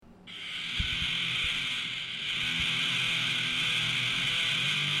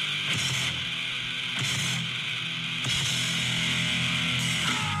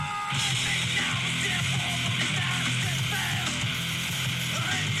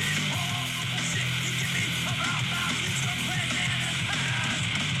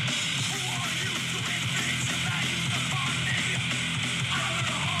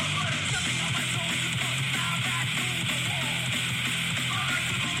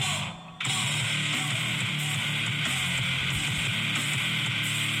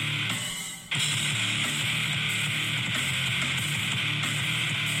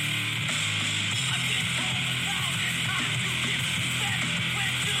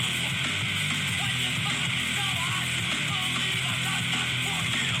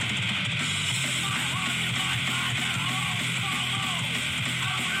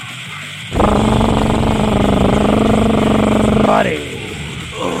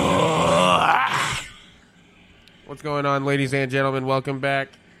What's going on, ladies and gentlemen? Welcome back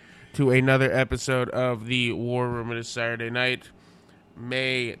to another episode of the War Room. It is Saturday night,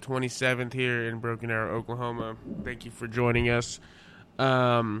 May 27th here in Broken Arrow, Oklahoma. Thank you for joining us.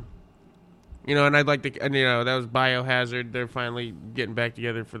 And I'd like to, that was Biohazard. They're finally getting back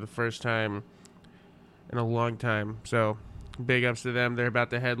together for the first time in a long time. So, big ups to them. They're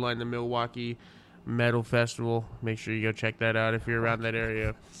about to headline the Milwaukee Metal Festival. Make sure you go check that out if you're around that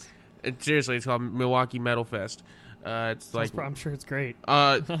area. Seriously, it's called Milwaukee Metal Fest. It's like I'm sure it's great.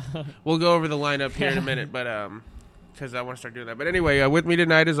 We'll go over the lineup here in a minute, but because I want to start doing that. But anyway, with me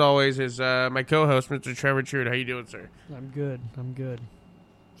tonight, as always, is my co-host, Mr. Trevor Trude. How you doing, sir? I'm good.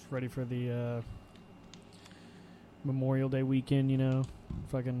 Just ready for the Memorial Day weekend.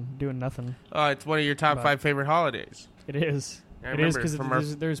 Fucking doing nothing. It's one of your top 5 favorite holidays. It is. Yeah, it is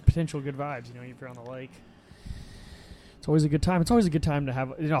because there's potential good vibes. If you're on the lake. It's always a good time. It's always a good time to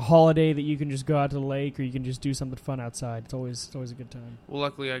have a holiday that you can just go out to the lake or you can just do something fun outside. It's always a good time. Well,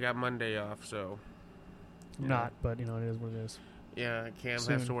 luckily I got Monday off, so I'm not, but it is what it is. Yeah, Cam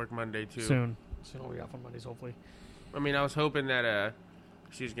has to work Monday too. Soon I'll be off on Mondays, hopefully. I mean, I was hoping that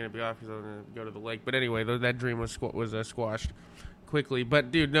she's gonna be off because I'm gonna go to the lake. But anyway, that dream was squashed quickly.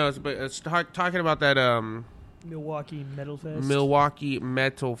 But dude, no. Talking about that Milwaukee Metal Fest. Milwaukee's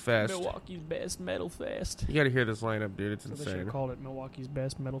best metal fest. You got to hear this lineup, dude. It's so insane. They should have called it Milwaukee's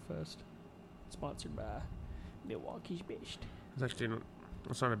best metal fest. Sponsored by Milwaukee's best. That's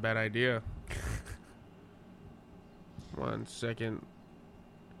not a bad idea. 1 second.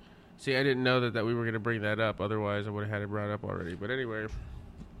 See, I didn't know that we were going to bring that up. Otherwise, I would have had it brought up already. But anyway,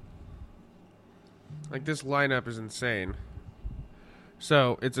 this lineup is insane.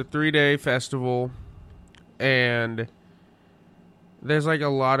 So it's a 3-day festival. And there's a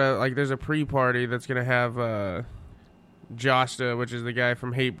lot of there's a pre-party that's gonna have Josta, which is the guy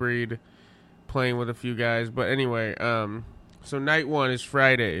from Hatebreed, playing with a few guys. But anyway, so night 1 is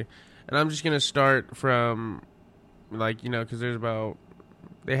Friday, and I'm just gonna start from because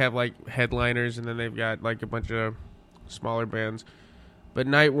they have headliners, and then they've got a bunch of smaller bands. But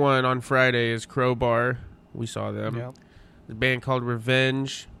night 1 on Friday is Crowbar. We saw them. Yep. The band called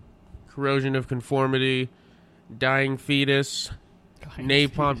Revenge, Corrosion of Conformity, Dying Fetus,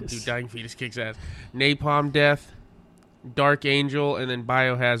 Napalm. Dude, Dying Fetus kicks ass. Napalm Death, Dark Angel, and then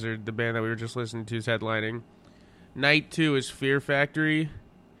Biohazard, the band that we were just listening to, is headlining. Night 2 is Fear Factory,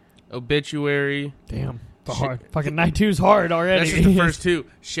 Obituary. Damn, hard. Fucking night 2's hard already. That's just the first 2.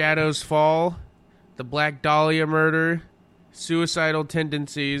 Shadows Fall, The Black Dahlia Murder, Suicidal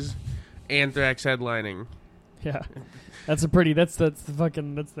Tendencies, Anthrax headlining. Yeah. That's the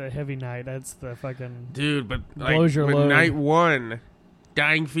heavy night. That's the fucking dude, but blows your load. Night 1,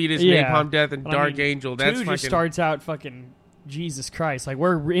 Dying Fetus, Napalm Death, and Dark Angel. That's 2 just starts out fucking Jesus Christ.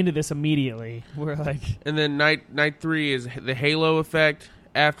 We're into this immediately. We're and then night 3 is the Halo Effect,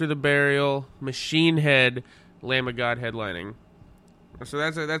 After the Burial, Machine Head, Lamb of God headlining. So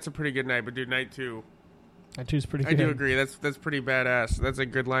that's a pretty good night. But dude, night 2. Night 2's pretty good. I do agree. That's pretty badass. That's a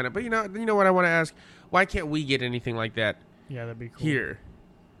good lineup. But you know what I want to ask? Why can't we get anything like that? Yeah, that'd be cool. Here.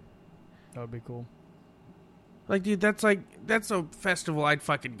 That would be cool. Dude, that's a festival I'd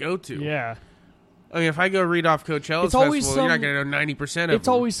fucking go to. Yeah. I mean, if I go read off Coachella's festival, you're not going to know 90% of them. It's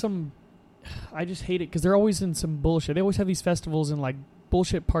always some... I just hate it because they're always in some bullshit. They always have these festivals in,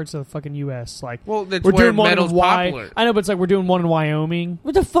 bullshit parts of the fucking U.S. Well, that's we're where doing one metal's in popular. I know, but it's we're doing one in Wyoming.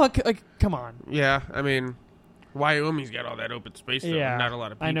 What the fuck? Come on. Yeah, I mean, Wyoming's got all that open space, though. Yeah. Not a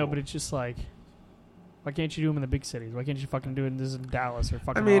lot of people. I know, but it's just why can't you do them in the big cities? Why can't you fucking do this in Dallas or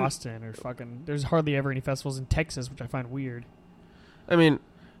fucking Austin or fucking... There's hardly ever any festivals in Texas, which I find weird. I mean,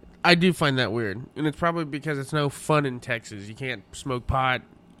 I do find that weird. And it's probably because it's no fun in Texas. You can't smoke pot.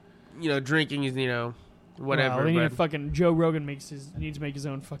 Drinking is, whatever. Well, they need fucking... Joe Rogan needs to make his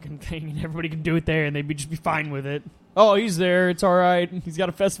own fucking thing, and everybody can do it there, and they'd just be fine with it. Oh, he's there. It's all right. He's got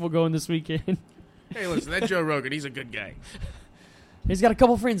a festival going this weekend. Hey, listen, that Joe Rogan, he's a good guy. He's got a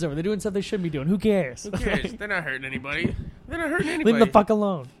couple friends over. They're doing stuff they shouldn't be doing. Who cares? Who cares? They're not hurting anybody. Leave them the fuck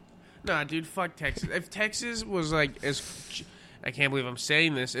alone. Nah, dude, fuck Texas. If Texas was I can't believe I'm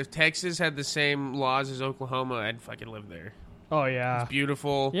saying this. If Texas had the same laws as Oklahoma, I'd fucking live there. Oh yeah, it's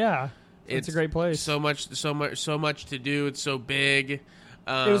beautiful. Yeah, it's a great place. So much to do. It's so big. It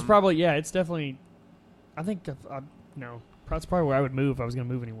was probably It's definitely. I think that's probably where I would move if I was going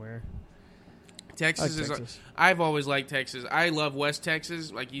to move anywhere. Texas is. I've always liked Texas. I love West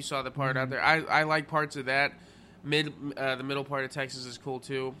Texas. You saw the part out there. I like parts of that. The middle part of Texas is cool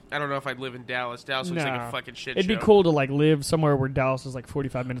too. I don't know if I'd live in Dallas. Dallas looks like a fucking shit show. It'd be cool to live somewhere where Dallas is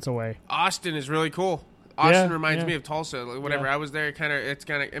 45 minutes away. Austin is really cool. Austin reminds me of Tulsa. Whatever. I was there. It's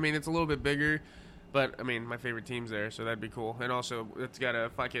kind of. I mean, it's a little bit bigger. But I mean, my favorite team's there, so that'd be cool. And also, it's got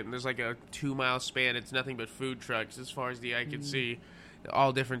there's like a 2-mile span. It's nothing but food trucks as far as the eye can see.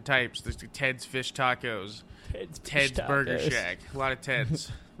 All different types. There's Ted's Fish Tacos. Ted's Burger Shack. A lot of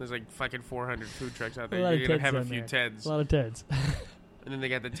Ted's. There's like fucking 400 food trucks out there. You're going to have a few Ted's. A lot of Ted's. And then they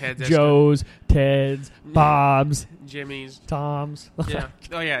got the Ted's. Joe's, Ted's, Bob's. Jimmy's. Tom's. Yeah.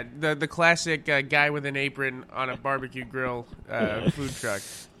 Oh, yeah. The classic guy with an apron on a barbecue grill food truck.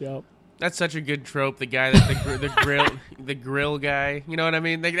 Yep. That's such a good trope. The guy that the grill guy. You know what I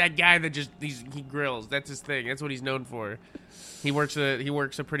mean? That guy that just he grills. That's his thing. That's what he's known for. He works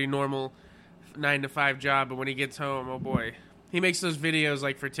a pretty normal 9-to-5 job, but when he gets home, oh boy, he makes those videos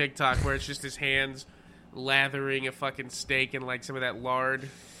like for TikTok where it's just his hands lathering a fucking steak in like some of that lard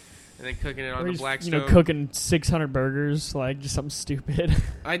and then cooking it on the black stove. Cooking 600 burgers, like just something stupid.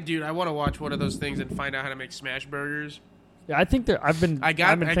 I want to watch one of those things and find out how to make smash burgers. Yeah, I think I've been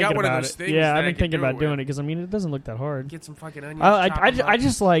got one of those things. Yeah, I've been thinking about doing it because I mean it doesn't look that hard. Get some fucking onions. I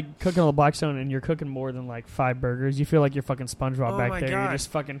just like cooking on the Blackstone, and you're cooking more than like 5 burgers. You feel like you're fucking SpongeBob back there. God. You're just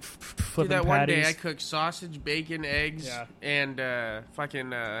fucking flipping that patties. One day I cooked sausage, bacon, eggs, and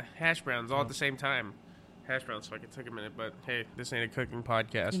fucking hash browns all at the same time. Hash browns fucking took a minute, but hey, this ain't a cooking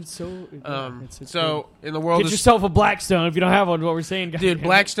podcast. It's so so in the world, get yourself a Blackstone if you don't have one. What we're saying, guys. Dude,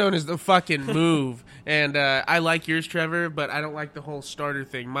 Blackstone is the fucking move. And I like yours, Trevor, but I don't like the whole starter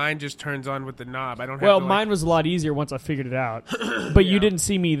thing. Mine just turns on with the knob. I don't. Well, mine was a lot easier once I figured it out. But you didn't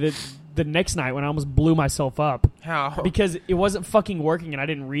see me the next night when I almost blew myself up. How? Because it wasn't fucking working, and I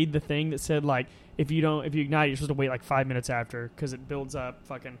didn't read the thing that said like if you ignite, you're supposed to wait like 5 minutes after because it builds up.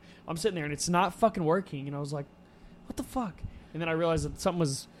 Fucking, I'm sitting there and it's not fucking working, and I was like, what the fuck? And then I realized that something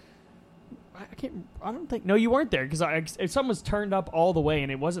was. I don't think. No, you weren't there because if something was turned up all the way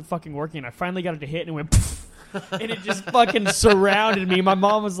and it wasn't fucking working, I finally got it to hit and it went. And it just fucking surrounded me. My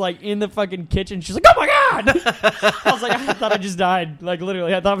mom was like in the fucking kitchen. She's like, "Oh my god!" I was like, "I thought I just died." Like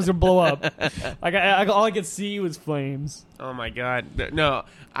literally, I thought I was gonna blow up. Like all I could see was flames. Oh my god! No,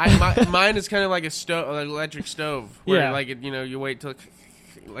 mine is kind of like an electric stove. Where like you wait till.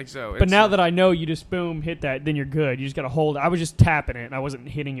 Like so. But now that I know you just boom hit that, then you're good. You just gotta hold it. I was just tapping it and I wasn't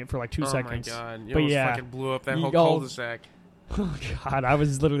hitting it for like 2 seconds. Oh my god! You almost fucking blew up that whole cul-de-sac. Oh god! I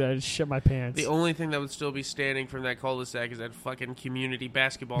was literally I just shit my pants. The only thing that would still be standing from that cul-de-sac is that fucking community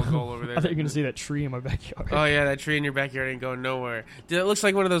basketball goal over there. I thought you were gonna see that tree in my backyard. Oh yeah, that tree in your backyard ain't going nowhere. Dude, it looks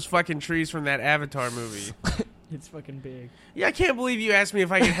like one of those fucking trees from that Avatar movie. It's fucking big. Yeah, I can't believe you asked me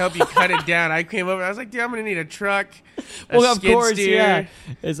if I could help you cut it down. I came over. I was like, dude, I'm going to need a truck, a skid steer.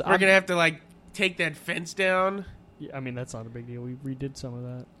 We're going to have to, like, take that fence down. Yeah, I mean, that's not a big deal. We redid some of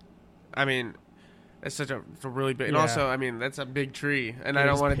that. I mean, that's it's a really big... And also, I mean, that's a big tree, and I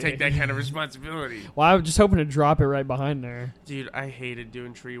don't want to take that kind of responsibility. Well, I was just hoping to drop it right behind there. Dude, I hated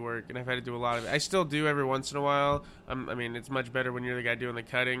doing tree work, and I've had to do a lot of it. I still do every once in a while. I mean, it's much better when you're the guy doing the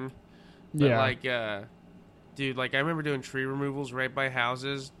cutting. But, like... Dude, like, I remember doing tree removals right by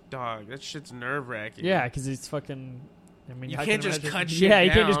houses. Dog, that shit's nerve-wracking. Yeah, because it's fucking... I mean, you can't just cut shit down. Yeah,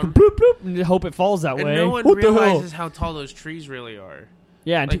 you can't just go bloop, bloop, and hope it falls that way. And no one realizes how tall those trees really are.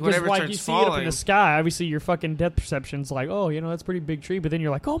 Yeah, and like, because like, you see it up in the sky, obviously your fucking depth perception's like, oh, that's a pretty big tree, but then you're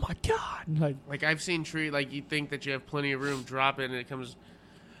like, oh my god. Like I've seen tree, like, you think that you have plenty of room, drop it, and it comes...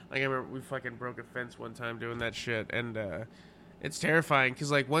 Like, I remember we fucking broke a fence one time doing that shit, and, it's terrifying because,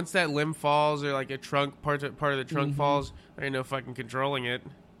 like, once that limb falls or, like, a trunk part of the trunk falls, there ain't no fucking controlling it.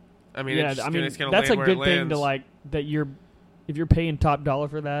 I mean, it's gonna that's a land good thing to, like, that if you're paying top dollar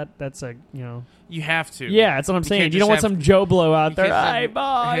for that, that's a, You have to. Yeah, that's what I'm saying. You don't want some Joe Blow out there. Hey,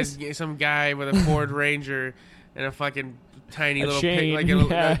 boss. Some guy with a Ford Ranger and a fucking tiny little chain, like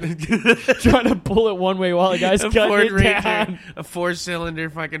trying to pull it one way while the guy's cutting Ford it Ranger, down. A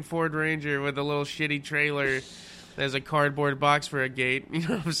 4-cylinder fucking Ford Ranger with a little shitty trailer. There's a cardboard box for a gate. You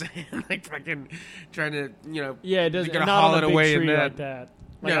know what I'm saying? Like fucking trying to, Yeah, it doesn't. You're Not haul on it a big away tree in that. like that.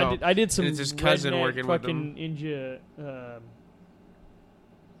 Like No. I did some. It's his cousin redneck working with fucking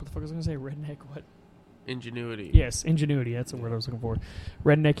what the fuck was I gonna say? Redneck what? Ingenuity. Yes, ingenuity. That's the word I was looking for.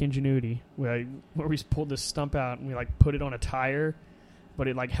 Redneck ingenuity. Where we pulled this stump out and we like put it on a tire, but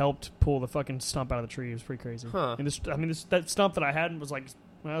it like helped pull the fucking stump out of the tree. It was pretty crazy. Huh. And that stump that I had was like,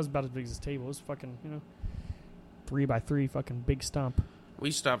 that was about as big as this table. It was fucking 3x3 fucking big stump.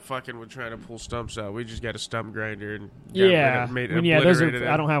 We stopped fucking with trying to pull stumps out. We just got a stump grinder and those are.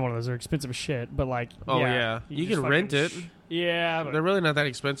 I don't have one of those. They're expensive as shit. But like, you can rent it. Yeah, but they're really not that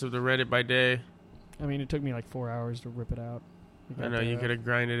expensive to rent it by day. I mean, it took me like 4 hours to rip it out. I know you could have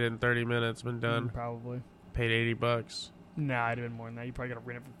grinded it in 30 minutes, been done. Probably paid $80. Nah, I'd have been more than that. You probably got to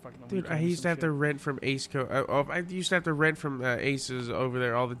rent it from fucking. Dude, I used to have to rent from Ace Co. I used to have to rent from Aces over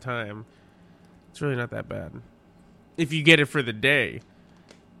there all the time. It's really not that bad if you get it for the day.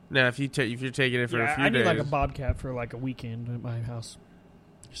 Now, if you're taking it for a few I days, need like a bobcat for like a weekend at my house.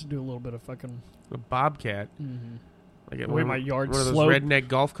 Just to do a little bit of fucking a bobcat, like the way my yard one of those slopes. redneck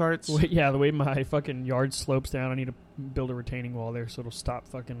golf carts. Yeah, the way my fucking yard slopes down, I need to build a retaining wall there so it'll stop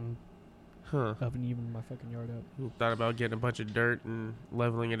fucking up and even my fucking yard up. You thought about getting a bunch of dirt and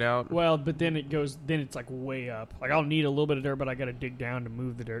leveling it out? Well, but then it's like way up. Like I'll need a little bit of dirt, but I got to dig down to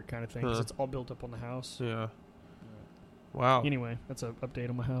move the dirt kind of thing because it's all built up on the house. Yeah. Wow. Anyway, that's an update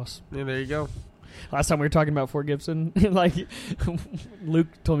on my house. Yeah, there you go. Last time we were talking about Fort Gibson, like Luke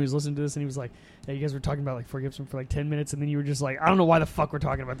told me he was listening to this, and he was like, "Hey, you guys were talking about like Fort Gibson for like 10 minutes, and then you were just like, I don't know why the fuck we're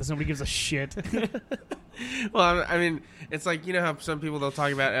talking about this. Nobody gives a shit." Well, I mean, it's like, you know how some people they'll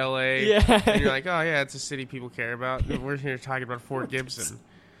talk about L.A. Yeah, and you're like, oh yeah, it's a city people care about. We're here talking about Fort Gibson.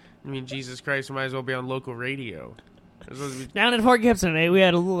 I mean, Jesus Christ, we might as well be on local radio. Down in Fort Gibson, we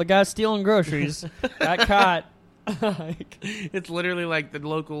had a guy stealing groceries, got caught. It's literally like the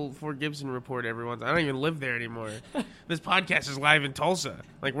local Fort Gibson report. I don't even live there anymore. This podcast is live in Tulsa.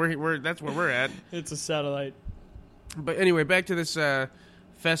 Like we're that's where we're at. It's a satellite. But anyway, back to this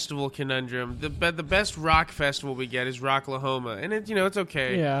festival conundrum. The best rock festival we get is Rocklahoma, and it's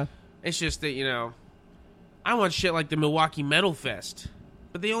okay. Yeah. It's just that I want shit like the Milwaukee Metal Fest.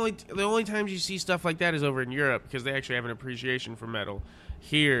 But the only times you see stuff like that is over in Europe because they actually have an appreciation for metal.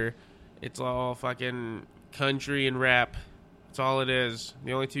 Here, it's all fucking country and rap. That's all it is.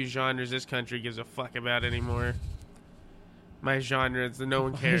 The only two genres this country gives a fuck about anymore. My genre is that no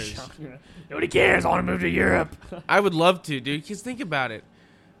one cares. Nobody cares. I want to move to Europe. I would love to, dude, because think about it.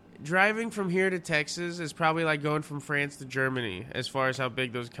 Driving from here to Texas is probably like going from France to Germany as far as how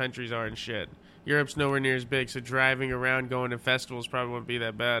big those countries are and shit. Europe's nowhere near as big, so driving around going to festivals probably wouldn't be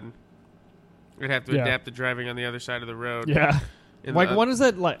that bad. We'd have to adapt to driving on the other side of the road. Yeah. Like, what is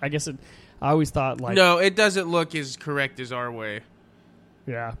that like? I guess I always thought like... No, it doesn't look as correct as our way.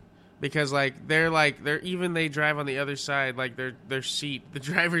 Yeah. Because they drive on the other side, like their seat, the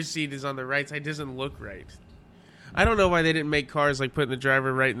driver's seat is on the right side, doesn't look right. I don't know why they didn't make cars like putting the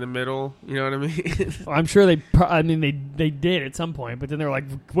driver right in the middle. You know what I mean? Well, I'm sure they did at some point, but then they were like,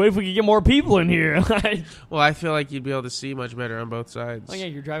 "What if we could get more people in here?" Well, I feel like you'd be able to see much better on both sides. Oh yeah,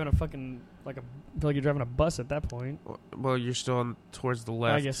 you're driving a fucking I feel like you're driving a bus at that point. Well, you're still towards the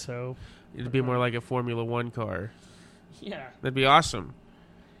left. I guess so. It'd be more like a Formula One car. Yeah, that'd be awesome.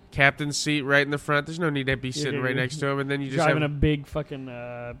 Captain's seat right in the front. There's no need to be sitting right next to him, and then you just driving a big fucking.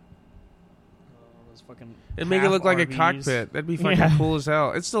 It'd make it look like a cockpit. That'd be fucking cool as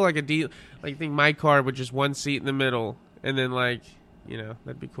hell. It's still like a deal. Like, think my car with just one seat in the middle, and then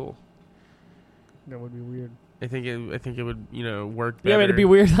that'd be cool. That would be weird. I think it would work better. Yeah, but it'd be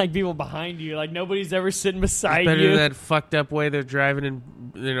weird like people behind you, like nobody's ever sitting beside better you. Than that fucked up way they're driving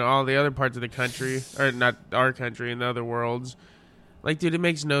in all the other parts of the country, or not our country, in the other worlds. Like, dude, it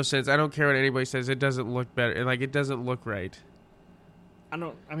makes no sense. I don't care what anybody says. It doesn't look better. Like, it doesn't look right. I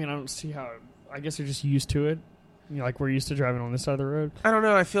don't see how. I guess you're just used to it. Like we're used to driving on this side of the road. I don't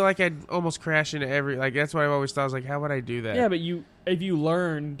know. I feel like I'd almost crash into that's what I've always thought. I was like, how would I do that? Yeah, but if you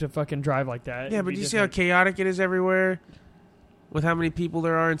learn to fucking drive like that. Yeah, but do you see how chaotic it is everywhere? With how many people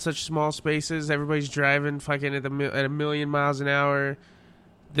there are in such small spaces, everybody's driving fucking at a million miles an hour,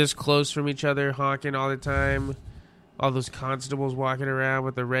 this close from each other, honking all the time. All those constables walking around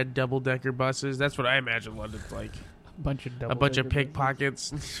with the red double-decker buses. That's what I imagine London's like. A bunch of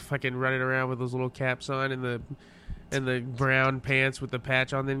pickpockets fucking running around with those little caps on and the brown pants with the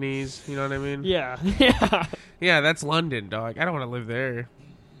patch on the knees. You know what I mean? Yeah. Yeah, that's London, dog. I don't want to live there.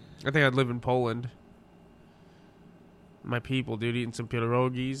 I think I'd live in Poland. My people, dude, eating some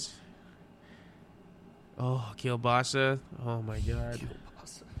pierogies. Oh, kielbasa. Oh, my God.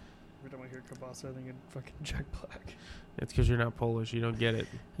 Kielbasa. Every time I hear kielbasa, I think of fucking Jack Black. It's because you're not Polish. You don't get it.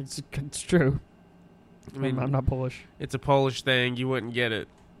 It's true. I mean, I'm not Polish. It's a Polish thing. You wouldn't get it.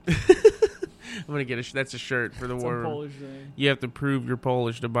 I'm gonna get that's a shirt for the War Room. Polish thing. You have to prove you're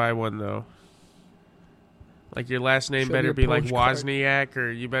Polish to buy one, though. Like, your last name Show better be like Polish Wozniak, or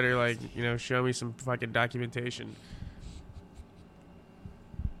you better show me some fucking documentation.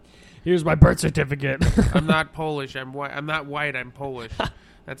 Here's my birth certificate. I'm not Polish. I'm white. I'm not white. I'm Polish.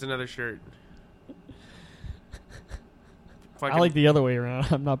 That's another shirt. I like the other way around.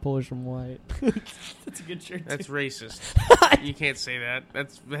 I'm not Polish, I'm white. That's a good shirt. That's racist. You can't say that.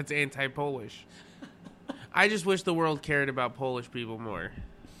 That's anti-Polish. I just wish the world cared about Polish people more.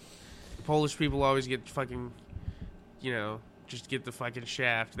 Polish people always get fucking, just get the fucking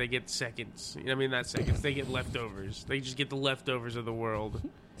shaft. They get seconds. I mean, not seconds. They get leftovers. They just get the leftovers of the world.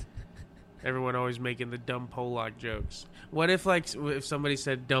 Everyone always making the dumb Polak jokes. What if, like, if somebody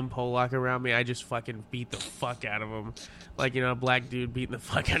said dumb Polak around me, I just fucking beat the fuck out of them? Like, you know, a black dude beating the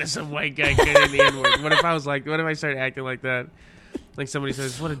fuck out of some white guy getting the N-word. What if I was like, what if I started acting like that? Like somebody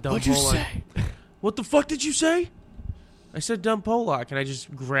says, what a dumb What'd you Polak. say? What the fuck did you say? I said dumb Polak, and I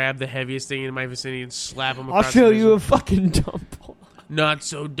just grab the heaviest thing in my vicinity and slap him across I'll show the you a fucking dumb Polak. Not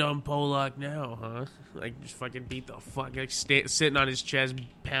so dumb Polak now, huh? Like, just fucking beat the fuck, like, sitting on his chest,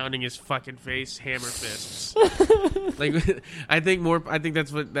 pounding his fucking face, hammer fists. Like, I think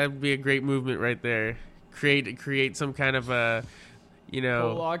that would be a great movement right there. Create some kind of a, you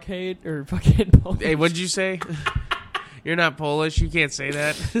know. Polak hate or fucking Polish. Hey, what'd you say? You're not Polish. You can't say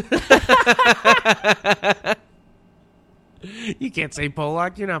that. You can't say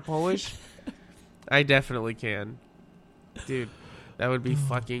Polak. You're not Polish. I definitely can. Dude. That would be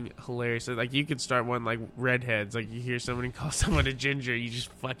fucking hilarious. Like, you could start one, like, redheads. Like, you hear somebody call someone a ginger, you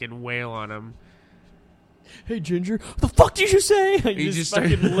just fucking wail on them. Hey, ginger, what the fuck did you say? You just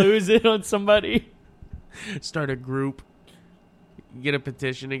fucking lose it on somebody. Start a group. Get a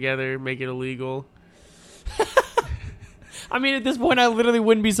petition together. Make it illegal. I mean, at this point, I literally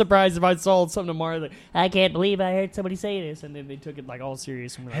wouldn't be surprised if I saw something tomorrow like, I can't believe I heard somebody say this. And then they took it, like, all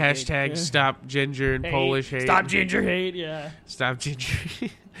serious. And were like, Hashtag stop ginger and Polish hate. Stop ginger hate, yeah. Stop ginger.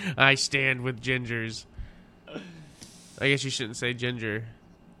 I stand with gingers. I guess you shouldn't say ginger.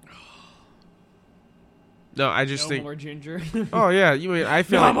 No, I just think... No more ginger. Oh, yeah. I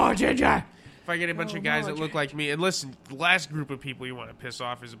feel no more ginger! If I get a bunch of guys that look like me... And listen, the last group of people you want to piss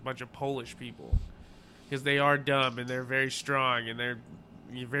off is a bunch of Polish people. Because they are dumb and they're very strong and they're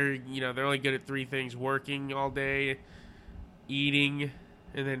only good at three things: working all day, eating,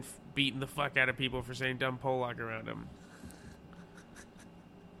 and then beating the fuck out of people for saying dumb Polak around them.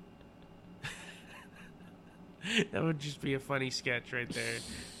 That would just be a funny sketch right there.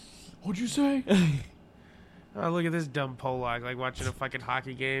 What'd you say? Oh, look at this dumb Polak, like watching a fucking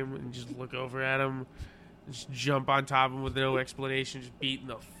hockey game and just look over at him. Just jump on top of him with no explanation, just beating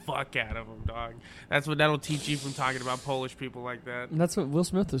the fuck out of him, dog. That'll teach you from talking about Polish people like that. And that's what Will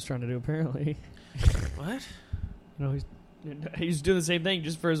Smith was trying to do, apparently. What? You know, he's doing the same thing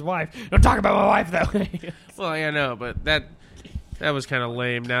just for his wife. Don't talk about my wife that way. Well, yeah, no, but that was kind of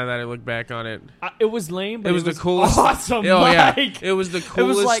lame. Now that I look back on it, it was lame. But it was the coolest. Awesome. Oh yeah, like, it was the coolest it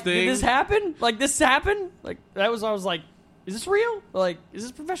was like, thing. Did this happen? Like this happened? Like that was. I was like, is this real? Like, is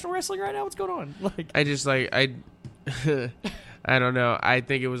this professional wrestling right now? What's going on? Like, I just like I don't know. I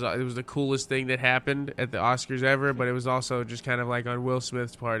think it was the coolest thing that happened at the Oscars ever. But it was also just kind of like on Will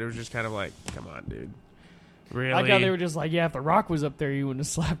Smith's part. It was just kind of like, come on, dude. Really? I thought they were just like, yeah, if The Rock was up there, you wouldn't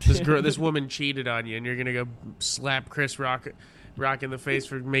have slapped him. This woman cheated on you, and you're gonna go slap Chris Rock in the face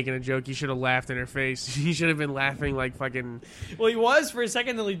for making a joke. You should have laughed in her face. You should have been laughing like fucking. Well, he was for a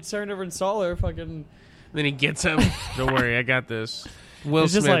second. Then he turned over and saw her. Fucking. Then he gets him. Don't worry, I got this. Will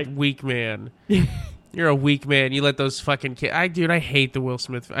It's just Smith, like- weak man. You're a weak man. You let those fucking kids. I hate the Will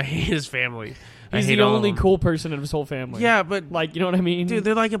Smith. I hate his family. He's the only cool person in his whole family. Yeah, but like, you know what I mean, dude,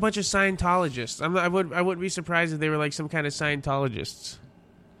 they're like a bunch of Scientologists. I wouldn't be surprised if they were like some kind of Scientologists.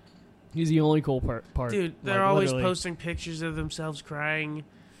 He's the only cool part. Dude, they're like, always literally. posting pictures of themselves crying.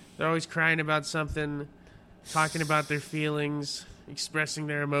 They're always crying about something, talking about their feelings, expressing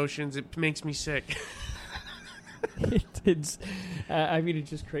their emotions. It makes me sick. It's I mean, it's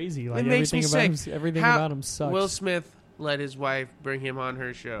just crazy. Like, It makes me everything sick. Everything about him sucks. Will Smith let his wife bring him on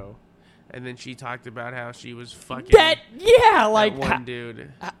her show, and then she talked about how she was fucking that like that one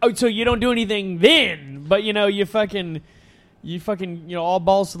dude. Oh, so you don't do anything then, but you fucking all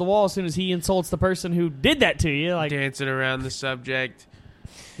balls to the wall as soon as he insults the person who did that to you. Like, dancing around the subject.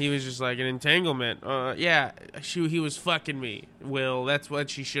 He was just like an entanglement. Yeah, he was fucking me. Will, that's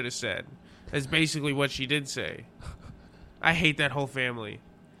what she should have said. That's basically what she did say. I hate that whole family.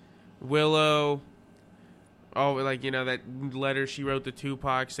 Willow. Oh, like, that letter she wrote to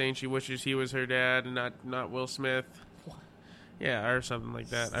Tupac saying she wishes he was her dad and not Will Smith. Yeah, or something like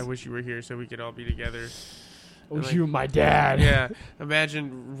that. I wish you were here so we could all be together. I wish you were my dad. Yeah,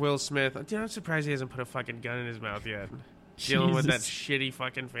 imagine Will Smith. Dude, I'm surprised he hasn't put a fucking gun in his mouth yet. Dealing with that shitty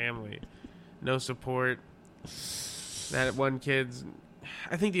fucking family. No support. That one kid's...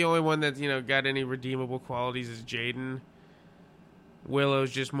 I think the only one that's, got any redeemable qualities is Jaden.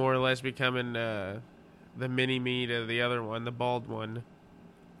 Willow's just more or less becoming the mini-me to the other one, the bald one.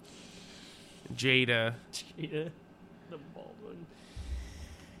 Jada. The bald one.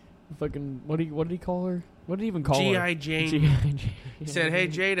 Fucking, what did he call her? What did he even call her? G.I. Jane. G.I. Jane. He said, hey,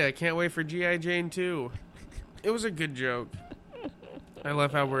 Jada, can't wait for G.I. Jane 2. It was a good joke. I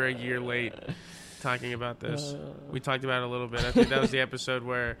love how we're a year late talking about this. We talked about it a little bit. I think that was the episode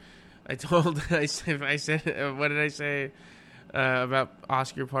where I said, what did I say about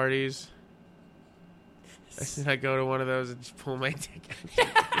Oscar parties? I said I go to one of those and just pull my dick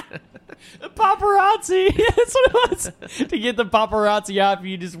out. Paparazzi. That's what it was. To get the paparazzi off,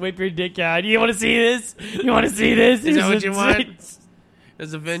 you just whip your dick out. You want to see this? You want to see this? Is that what you want?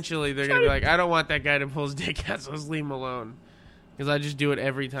 Because eventually they're going to be like, I don't want that guy to pull his dick out, so let's leave him alone. Because I just do it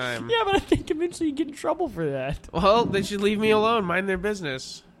every time. Yeah, but I think eventually you get in trouble for that. Well, they should leave me alone. Mind their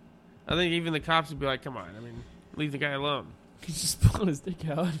business. I think even the cops would be like, come on. I mean, leave the guy alone. He's just pulling his dick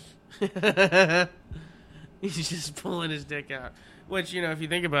out. He's just pulling his dick out. Which, you know, if you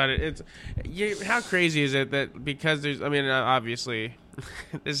think about it, how crazy is it that because there's, I mean, obviously,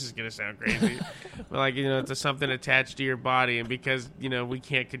 this is going to sound crazy, but like, you know, it's something attached to your body, and because, you know, we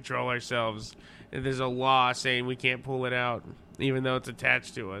can't control ourselves, there's a law saying we can't pull it out, even though it's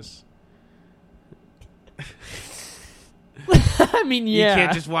attached to us. I mean, yeah. You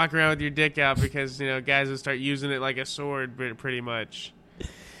can't just walk around with your dick out because, you know, guys will start using it like a sword, pretty much.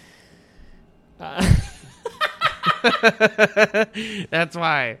 That's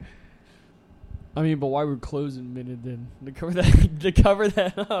why. I mean, but why would clothes invented then? To cover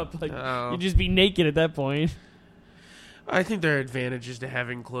that up. Like, you'd just be naked at that point. I think there are advantages to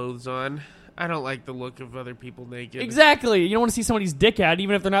having clothes on. I don't like the look of other people naked. Exactly. You don't want to see somebody's dick out,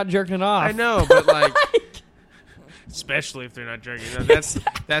 even if they're not jerking it off. I know, but like... Especially if they're not jerking it off.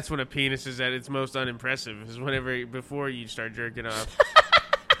 That's when a penis is at its most unimpressive, is whenever, before you start jerking off.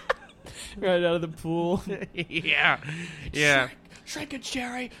 Right out of the pool. Yeah. Shrinkage,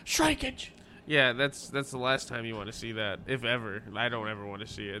 Jerry. Shrinkage. Yeah, that's the last time you want to see that, if ever. I don't ever want to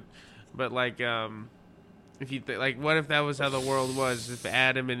see it. But like, if you like, what if that was how the world was? If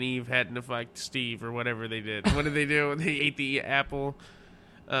Adam and Eve hadn't fucked Steve or whatever they did, what did they do? They ate the apple.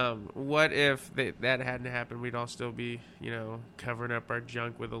 What if that hadn't happened? We'd all still be, you know, covering up our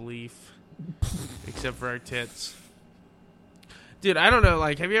junk with a leaf, except for our tits. Dude, I don't know.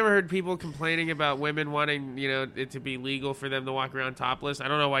 Like, have you ever heard people complaining about women wanting, you know, it to be legal for them to walk around topless? I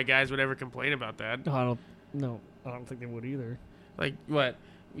don't know why guys would ever complain about that. I don't think they would either. Like, what?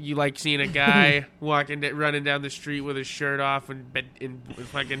 You like seeing a guy running down the street with his shirt off and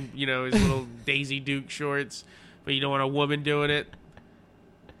fucking, you know, his little Daisy Duke shorts, but you don't want a woman doing it?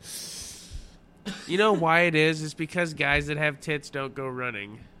 You know why it is? It's because guys that have tits don't go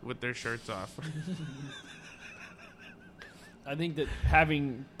running with their shirts off. I think that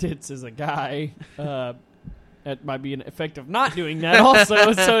having tits as a guy, that might be an effect of not doing that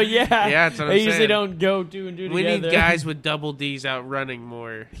also. So, yeah. Yeah, that's what I'm saying. They usually don't go do and do we together. Need guys with double Ds out running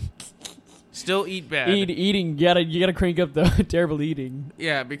more. Still eat bad. Eating, you gotta crank up the terrible eating.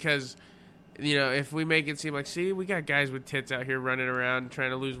 Yeah, because, you know, if we make it seem like, see, we got guys with tits out here running around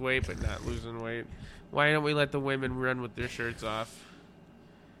trying to lose weight but not losing weight. Why don't we let the women run with their shirts off?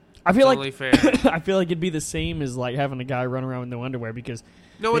 I feel totally like fair. I feel like it'd be the same as like having a guy run around with no underwear because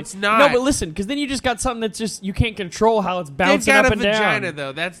no, it's not. No, but listen, because then you just got something that's just you can't control how it's bouncing up and down. They've got a vagina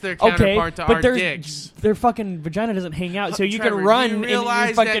though. That's their counterpart to our dicks. Their fucking vagina doesn't hang out, so you Trevor, can run. Do you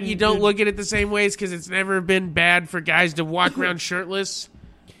realize that you don't look at it the same ways because it's never been bad for guys to walk around shirtless?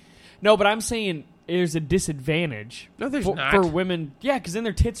 No, but I'm saying there's a disadvantage. No, there's not. For women. Yeah, because then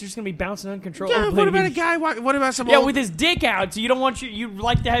their tits are just going to be bouncing uncontrollably. Yeah, what about a guy? What about some with his dick out. So you don't want you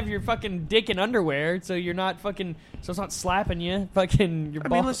like to have your fucking dick in underwear, so you're not fucking, so it's not slapping you. Fucking your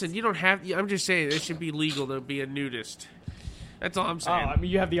balls. I mean, listen, you don't have, I'm just saying it should be legal to be a nudist. That's all I'm saying. Oh, I mean,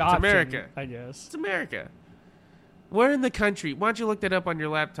 you have the option. It's America. I guess. It's America. Where in the country? Why don't you look that up on your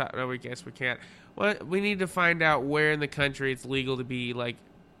laptop? No, we guess we can't. We need to find out where in the country it's legal to be, like,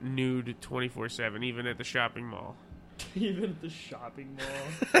 nude 24/7, even at the shopping mall. Even at the shopping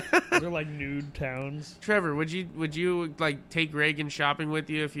mall. They're like nude towns. Trevor, would you like take Reagan shopping with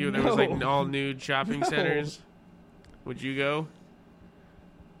you if there was like all nude shopping centers? Would you go?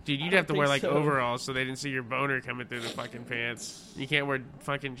 Dude, you'd have to wear like overalls so they didn't see your boner coming through the fucking pants. You can't wear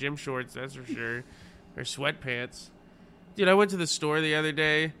fucking gym shorts, that's for sure. Or sweatpants. Dude, I went to the store the other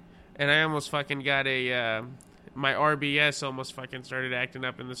day and I almost fucking got my RBS almost fucking started acting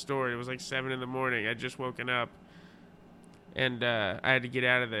up in the store. It was like 7 in the morning. I'd just woken up. And I had to get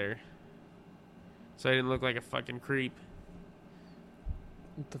out of there. So I didn't look like a fucking creep.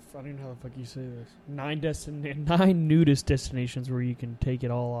 I don't know how the fuck you say this. 9 nudist destinations where you can take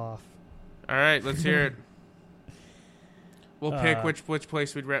it all off. All right, let's hear it. We'll pick which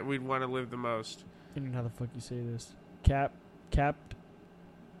place we'd want to live the most. I don't know how the fuck you say this. Capt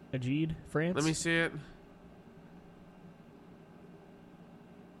Ajid, France? Let me see it.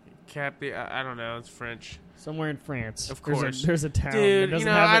 I don't know. It's French. Somewhere in France. Of course. There's a town. Dude, you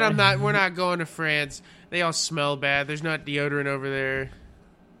know, we're not going to France. They all smell bad. There's not deodorant over there.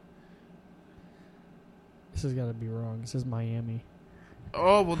 This has got to be wrong. This is Miami.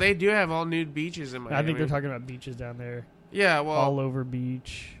 Oh, well, they do have all nude beaches in Miami. I think they're talking about beaches down there. Yeah, well. All over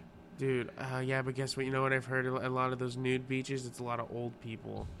beach. Dude, yeah, but guess what? You know what I've heard? A lot of those nude beaches, it's a lot of old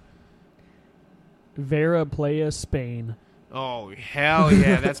people. Vera Playa, Spain. Oh, hell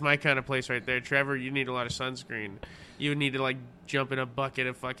yeah. That's my kind of place right there. Trevor, you need a lot of sunscreen. You would need to, like, jump in a bucket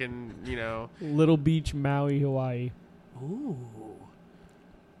of fucking, you know. Little Beach, Maui, Hawaii. Ooh.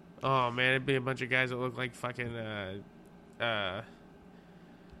 Oh, man, it'd be a bunch of guys that look like fucking,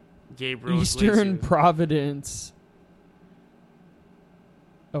 Gabriel Eastern Iglesias. Providence.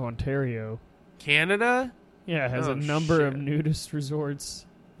 Oh, Ontario. Canada? Yeah, it has Oh, a number of shit. nudist resorts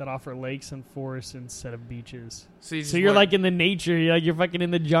that offer lakes and forests instead of beaches. So You're like in the nature. You're fucking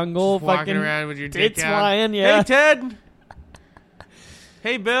in the jungle. walking Fucking around with your dick tits out. flying, yeah. Hey, Ted.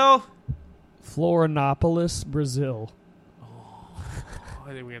 Hey, Bill. Florianopolis, Brazil.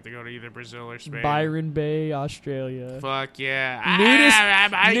 I think we have to go to either Brazil or Spain. Byron Bay, Australia. Fuck yeah.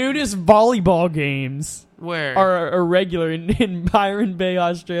 Nudist volleyball games Where? are irregular in Byron Bay,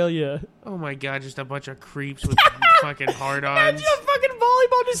 Australia. Oh my god, just a bunch of creeps with fucking hard-ons. Imagine a fucking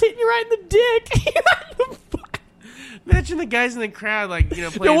volleyball just hitting you right in the dick. Imagine the guys in the crowd, like, you know,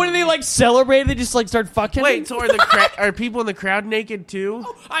 playing. No, when they like celebrate, they just like start fucking. Wait, so are people in the crowd naked too?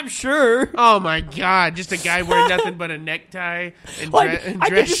 I'm sure. Oh my god, just a guy wearing nothing but a necktie and, Like, and I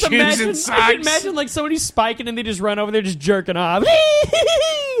can dress just shoes imagine. and I socks. can imagine like somebody spiking and they just run over there just jerking off.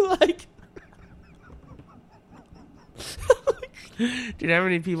 Like, Dude, how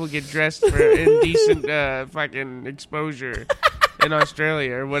many people get dressed for indecent fucking exposure in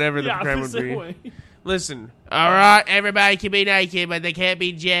Australia or whatever the crime would be? way. Listen, all right, everybody can be naked, but they can't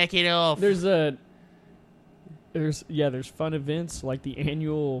be jacking off. There's fun events like the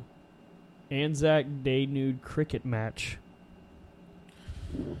annual Anzac Day nude cricket match.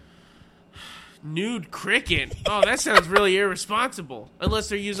 Nude cricket? Oh, that sounds really irresponsible. Unless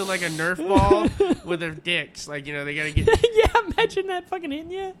they're using like a Nerf ball with their dicks. Like, you know, they gotta get... Yeah, imagine that fucking hitting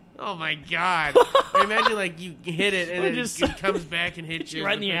you. Oh my god. Imagine like you hit it and Or it just- just comes back and hits you.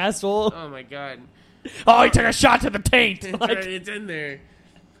 Right in the asshole. Oh my god. Oh, he took a shot to the taint. It's, Like, right, it's in there.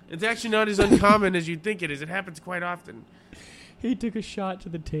 It's actually not as uncommon as you'd think it is. It happens quite often. he took a shot to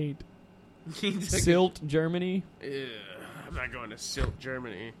the taint. He's like, Silt, Germany. "Ugh, I'm not going to Silt,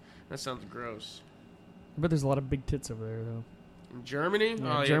 Germany. That sounds gross. But there's a lot of big tits over there, though. In Germany? Yeah, Oh,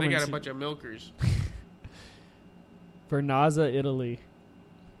 yeah, they Germans- got a bunch of milkers. Vernazza, Italy.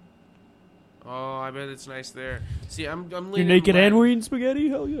 Oh, I bet it's nice there. See, I'm leaning... You're naked Latin. and we're eating spaghetti?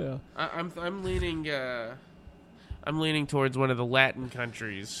 Hell yeah. I'm leaning... I'm leaning towards one of the Latin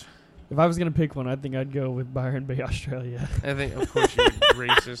countries. If I was going to pick one, I think I'd go with Byron Bay, Australia. I think, of course, you're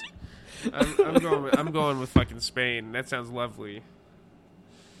racist. I'm going with fucking Spain. That sounds lovely.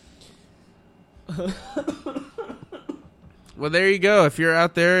 Well, there you go. If you're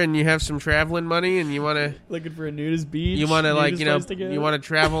out there and you have some traveling money and you want to, Looking for a nudist beach. you want to like, you know, place to go. you want to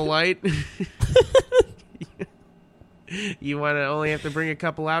travel light. You want to only have to bring a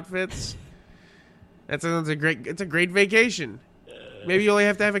couple outfits. That sounds it's a great vacation. Maybe you only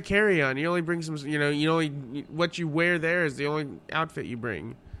have to have a carry-on. You only bring some, you know, what you wear there is the only outfit you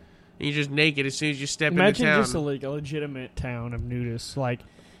bring. And you're just naked as soon as you step Imagine into town. just a legitimate town of nudists. Like,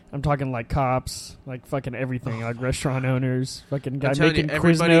 I'm talking like cops, like fucking everything, like restaurant owners, fucking guy telling you, making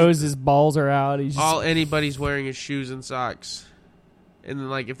everybody's- Quiznos, his balls are out. He's just, All anybody's wearing is shoes and socks. And then,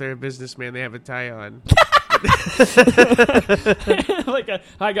 like, if they're a businessman, they have a tie on. like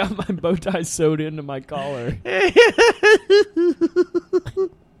I got my bow tie sewed into my collar.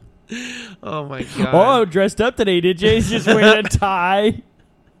 Oh my god! Oh, dressed up today, did you? He's just wearing a tie.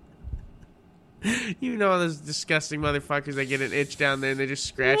 You know those disgusting motherfuckers that get an itch down there and they just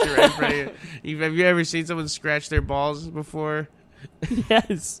scratch it right in front of you. Have you ever seen someone scratch their balls before?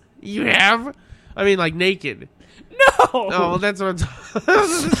 Yes. You have? I mean, like naked. No. Oh, well, that's what I'm talking. I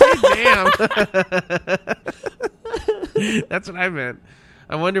was gonna say, damn. That's what I meant.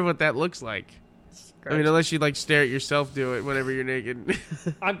 I wonder what that looks like. I mean, unless you like stare at yourself do it whenever you're naked.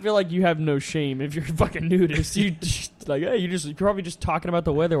 I feel like you have no shame if you're a fucking nudist. You just like, hey, you're probably just talking about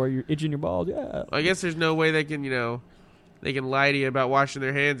the weather while you're itching your balls. Yeah. I guess there's no way they can, they can lie to you about washing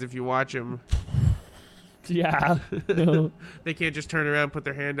their hands if you watch them. Yeah. No. They can't just turn around and put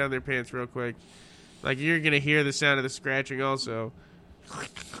their hand down their pants real quick. Like, you're going to hear the sound of the scratching also.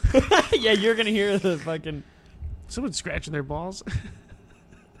 Yeah, you're gonna hear the fucking. Someone scratching their balls?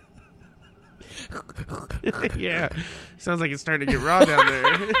 Yeah. Sounds like it's starting to get raw down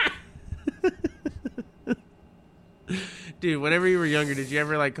there. Dude, whenever you were younger, did you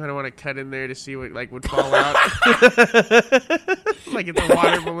ever like kind of want to cut in there to see what like would fall out? Like it's a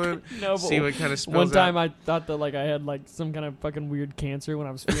water balloon. No, See what kind of spills one time out. I thought that like I had like some kind of fucking weird cancer when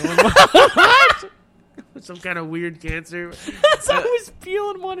I was feeling one. Some kind of weird cancer. So I was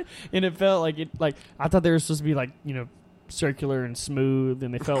feeling one, and it felt like I thought they were supposed to be like circular and smooth,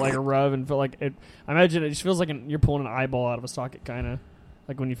 and they felt like a rub and felt like it. I imagine it just feels like you're pulling an eyeball out of a socket, kind of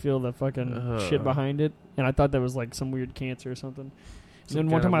like when you feel the fucking shit behind it. And I thought that was like some weird cancer or something. So then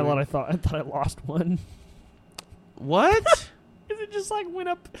one time I thought I lost one. What? Because it just like went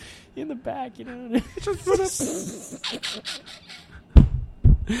up in the back, It just went up.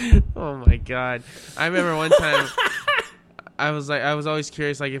 Oh my god! I remember one time. I was always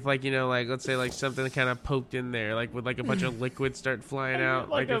curious, like if like like let's say like something kind of poked in there, like would like a bunch of liquid start flying out,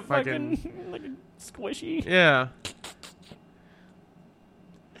 like a fucking like a squishy. Yeah.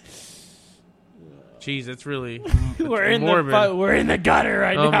 Jeez, that's really morbid. We're in the gutter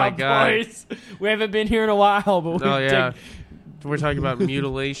right now, my God. boys. We haven't been here in a while, but we're talking about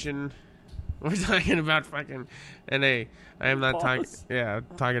mutilation. We're talking about fucking, and hey, I am not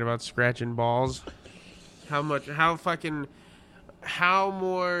talking about scratching balls. How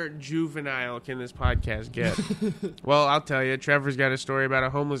more juvenile can this podcast get? Well, I'll tell you. Trevor's got a story about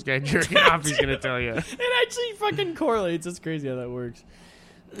a homeless guy jerking off. He's gonna tell you. It actually fucking correlates. It's crazy how that works.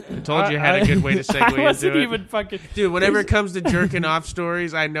 I told you I had a good way to segue I wasn't into it. even fucking... Dude, whenever it comes to jerking off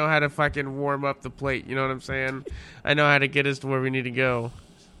stories, I know how to fucking warm up the plate. You know what I'm saying? I know how to get us to where we need to go.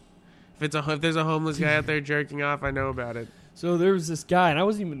 If there's a homeless guy out there jerking off, I know about it. So there was this guy, and I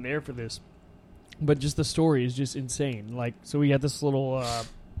wasn't even there for this, but just the story is just insane. Like, so we had this little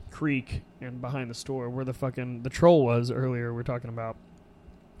creek and behind the store where the troll was earlier. We're talking about.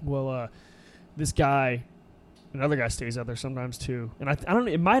 Well, this guy. Another guy stays out there sometimes too, and I don't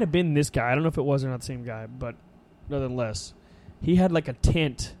know. It might have been this guy. I don't know if it was or not the same guy, but nonetheless, he had like a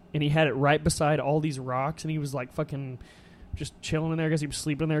tent, and he had it right beside all these rocks, and he was like fucking just chilling in there. I guess he was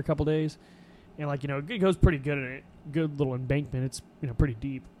sleeping there a couple days, and like it goes pretty good in it. Good little embankment. It's pretty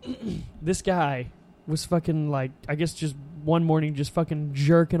deep. This guy was fucking like I guess just one morning just fucking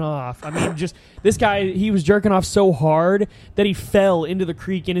jerking off. I mean, just this guy, he was jerking off so hard that he fell into the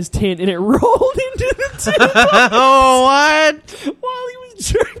creek in his tent, and it rolled into the tent. Oh, what? While he was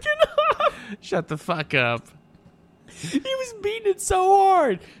jerking off. Shut the fuck up. He was beating it so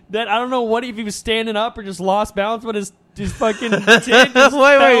hard that I don't know if he was standing up or just lost balance, but his fucking tent just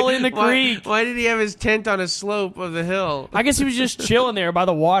fell in the creek. Why did he have his tent on a slope of the hill? I guess he was just chilling there by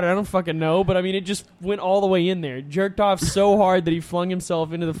the water. I don't fucking know, but I mean, it just went all the way in there. Jerked off so hard that he flung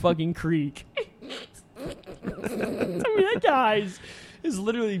himself into the fucking creek. I mean, that guy is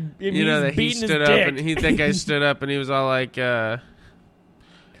literally that he stood up and that guy stood up and he was all like, can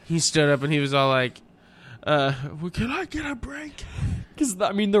I get a break? Because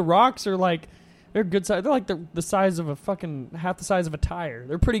I mean, the rocks are like. They're good size. They're like the size of a fucking half the size of a tire.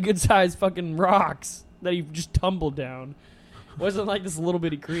 They're pretty good sized fucking rocks that he just tumbled down. It wasn't like this little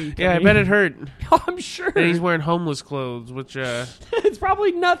bitty creek. Yeah, I bet it hurt. Oh, I'm sure. And he's wearing homeless clothes, which it's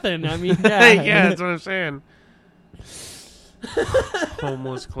probably nothing. I mean, yeah, that's what I'm saying.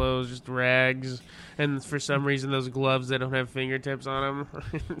 Homeless clothes, just rags, and for some reason those gloves that don't have fingertips on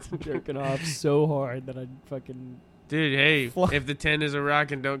them. Jerking off so hard that I fucking. Dude, hey, if the tent is a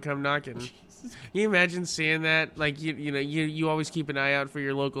rockin', don't come knocking. Can you imagine seeing that? Like, you always keep an eye out for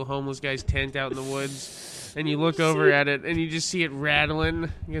your local homeless guy's tent out in the woods, and you look over at it, and you just see it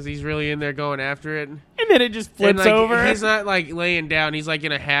rattling because he's really in there going after it. And then it just flips over. He's not, like, laying down. He's, like,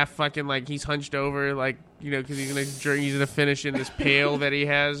 in a half fucking, like, he's hunched over, like, because he's going to finish in this pail that he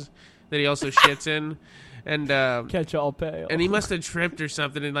has that he also shits in. And catch all pail. And he must have tripped or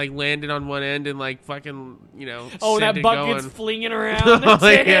something and like landed on one end and like fucking Oh, sent that bucket's going. flinging around. Oh,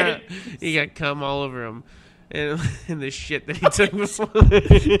 yeah. He got cum all over him, and the shit that he took before.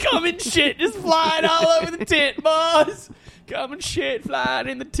 Cum and shit just flying all over the tent, boss. Cum and shit flying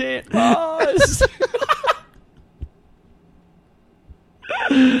in the tent, boss.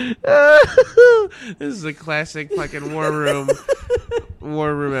 This is a classic fucking War Room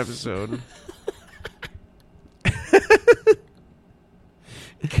episode.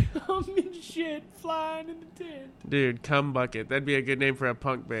 Cum and shit flying in the tent. Dude, Cum Bucket. That'd be a good name for a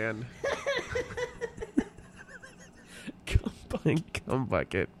punk band. Cum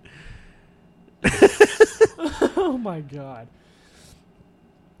Bucket. Oh my god.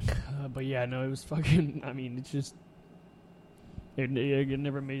 But yeah, no, it was fucking. I mean, it's just. It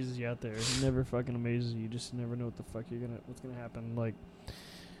never amazes you out there. It never fucking amazes you. You just never know what the fuck what's gonna happen. Like,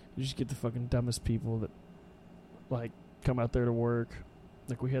 you just get the fucking dumbest people that, like, come out there to work.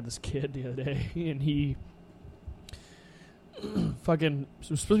 Like, we had this kid the other day, and he fucking was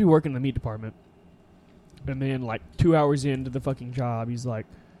supposed to be working in the meat department. And then, like, 2 hours into the fucking job, he's like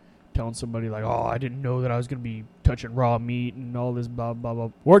telling somebody, like, oh, I didn't know that I was going to be touching raw meat and all this blah, blah, blah.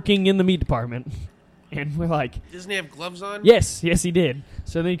 Working in the meat department. And we're like... Doesn't he have gloves on? Yes, he did.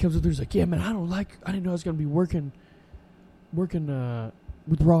 So then he comes up there, he's like, yeah, man, I didn't know I was going to be working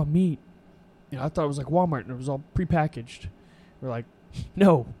with raw meat. You know, I thought it was like Walmart and it was all prepackaged. We're like,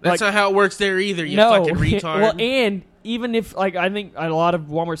 no. That's like, not how it works there either, you no. fucking retard. Well, and even if, like, I think a lot of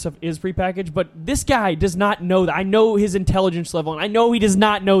Walmart stuff is prepackaged, but this guy does not know that. I know his intelligence level, and I know he does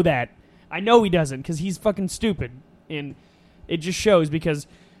not know that. I know he doesn't, because he's fucking stupid. And it just shows because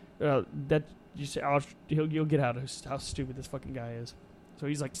that... You'll get out of how stupid this fucking guy is. So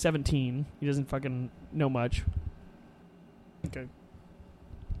he's like 17. He doesn't fucking know much. Okay.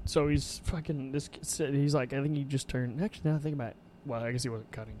 So he's fucking he's like, I think he just turned. Actually, now I think about it. Well, I guess he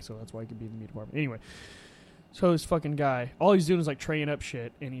wasn't cutting, so that's why he could be in the meat department. Anyway, so this fucking guy, all he's doing is like traying up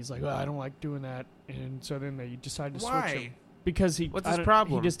shit, and he's like, oh, I don't like doing that. And so then they decide to switch him because what's his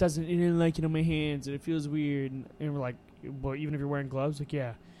problem? He just doesn't. He didn't like it on my hands, and it feels weird. And we're like, well, even if you're wearing gloves, like,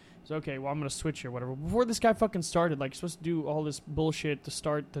 yeah. So, okay, well, I'm going to switch or whatever. Before this guy fucking started, like, you're supposed to do all this bullshit to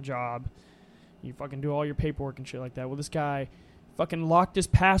start the job. You fucking do all your paperwork and shit like that. Well, this guy fucking locked his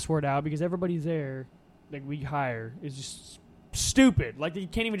password out because everybody's there that we hire is just stupid. Like, you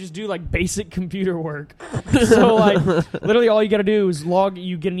can't even just do, like, basic computer work. So, like, literally all you got to do is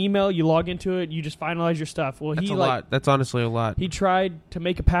you get an email, you log into it, you just finalize your stuff. Well, That's a lot. That's honestly a lot. He tried to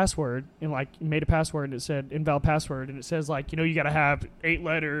make a password and, like, made a password and it said invalid password. And it says, like, you know, you got to have 8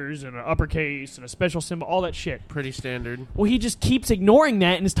 letters and an uppercase and a special symbol, all that shit. Pretty standard. Well, he just keeps ignoring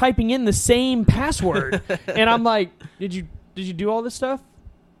that and is typing in the same password. And I'm like, did you do all this stuff?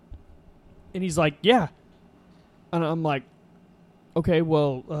 And he's like, yeah. And I'm like, okay,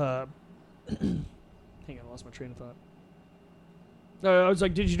 well, hang on, I lost my train of thought. I was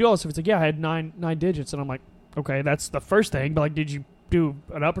like, did you do all this stuff? It's like, yeah, I had nine digits. And I'm like, okay, that's the first thing. But, like, did you do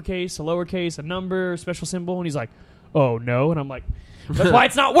an uppercase, a lowercase, a number, a special symbol? And he's like, oh, no. And I'm like, that's why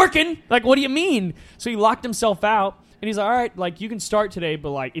it's not working. Like, what do you mean? So he locked himself out. And he's like, all right, like, you can start today.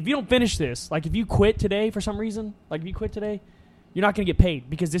 But, like, if you don't finish this, like, if you quit today for some reason, like, if you quit today, you're not going to get paid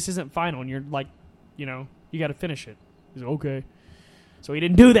because this isn't final. And you're, like, you know, you got to finish it. He's like, okay. So he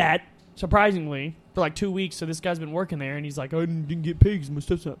didn't do that, surprisingly, for like 2 weeks. So this guy's been working there, and he's like, I didn't get paid because my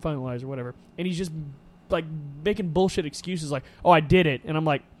stuff's not finalized or whatever. And he's just, like, making bullshit excuses like, oh, I did it. And I'm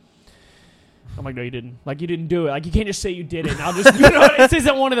like, no, you didn't. Like, you didn't do it. Like, you can't just say you did it. And I'll just, you know, this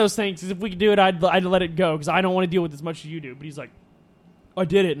isn't one of those things. Because if we could do it, I'd let it go because I don't want to deal with as much as you do. But he's like, I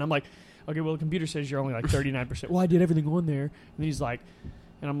did it. And I'm like, okay, well, the computer says you're only like 39%. Well, I did everything on there. And he's like,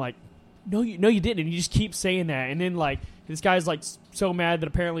 and I'm like, no, you didn't. And you just keep saying that. And then, like, this guy's, like, so mad that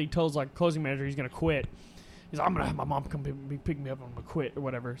apparently he tells, like, closing manager he's going to quit. He's like, I'm going to have my mom come pick me up. I'm going to quit or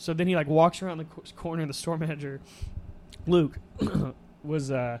whatever. So then he, like, walks around the corner, and the store manager, Luke, was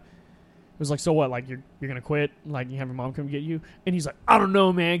like, so what? Like, you're going to quit? Like, you have your mom come get you? And he's like, I don't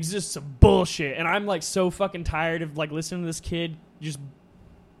know, man. It's just some bullshit. And I'm, like, so fucking tired of, like, listening to this kid just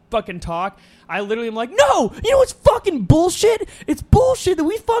fucking talk. I literally am like, no, you know what's fucking bullshit? It's bullshit that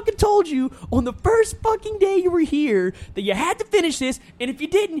we fucking told you on the first fucking day you were here that you had to finish this, and if you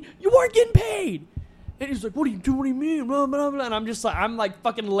didn't, you weren't getting paid. And he's like, what do you mean? Blah, blah, blah. And I'm just like, I'm like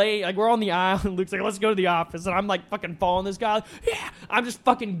fucking late. Like, we're on the aisle, and Luke's like, let's go to the office. And I'm like fucking following this guy. Like, yeah, I'm just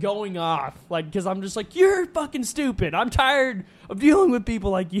fucking going off. Like, because I'm just like, you're fucking stupid. I'm tired of dealing with people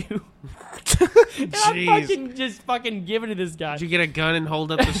like you. I'm fucking just fucking giving it to this guy. Did you get a gun and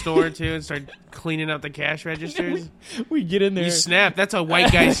hold up the store, too, and start cleaning up the cash registers? we get in there. You snap. That's a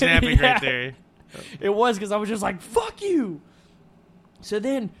white guy snapping yeah. right there. It was because I was just like, fuck you. So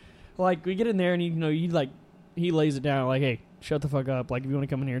then, like, we get in there, and he lays it down, like, hey, shut the fuck up. Like, if you want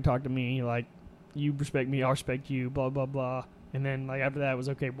to come in here and talk to me, like, you respect me, I'll respect you, blah, blah, blah. And then, like, after that, it was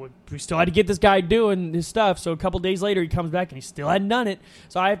okay. Well, we still had to get this guy doing his stuff. So a couple days later, he comes back, and he still hadn't done it.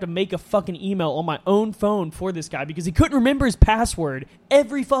 So I have to make a fucking email on my own phone for this guy because he couldn't remember his password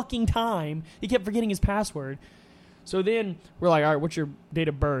every fucking time. He kept forgetting his password. So then we're like, all right, what's your date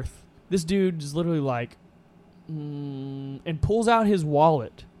of birth? This dude is literally like, and pulls out his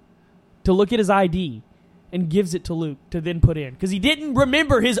wallet to look at his ID and gives it to Luke to then put in. Because he didn't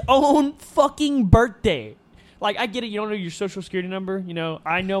remember his own fucking birthday. Like, I get it. You don't know your social security number. You know,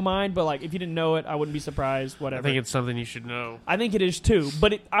 I know mine. But, like, if you didn't know it, I wouldn't be surprised. Whatever. I think it's something you should know. I think it is, too.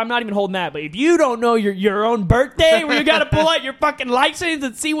 But I'm not even holding that. But if you don't know your own birthday where you got to pull out your fucking license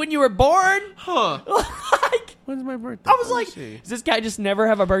and see when you were born. Huh. Like, when's my birthday? I was like, does this guy just never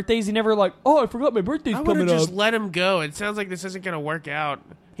have a birthday? Is he never like, oh, I forgot my birthday's coming up? I would have just let him go. It sounds like this isn't going to work out.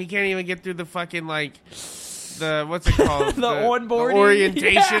 He can't even get through the fucking, like, the what's it called? The onboarding? The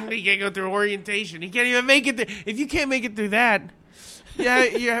orientation. Yeah. He can't go through orientation. He can't even make it. If you can't make it through that,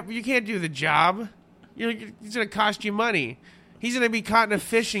 you can't do the job. It's gonna cost you money. He's gonna be caught in a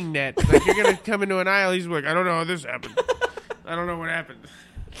fishing net. Like you're gonna come into an aisle. He's like, I don't know how this happened. I don't know what happened.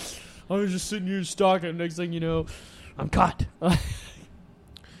 I was just sitting here stalking. Next thing you know, I'm caught.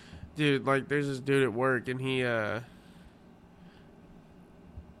 Dude, like there's this dude at work, and he I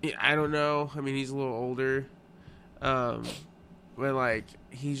don't know. I mean, he's a little older, but like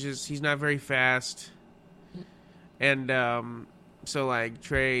he's not very fast, and so like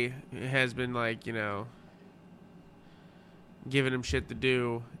Trey has been like giving him shit to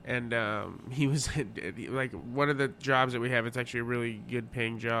do, and he was like one of the jobs that we have. It's actually a really good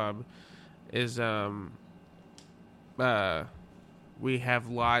paying job. Is we have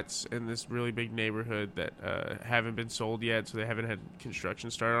lots in this really big neighborhood that haven't been sold yet, so they haven't had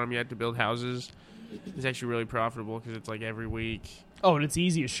construction started on them yet to build houses. It's actually really profitable because it's like every week. Oh, and it's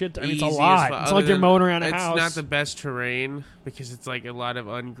easy as shit. I mean, it's a Easy as lot. fuck. It's like you're mowing around a house. It's not the best terrain because it's like a lot of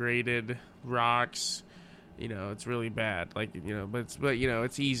ungraded rocks. It's really bad. Like but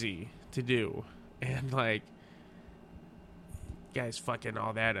it's easy to do, and like. Guys fucking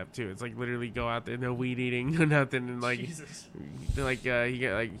all that up too. It's like literally go out there, no weed eating, no nothing, and like, Jesus.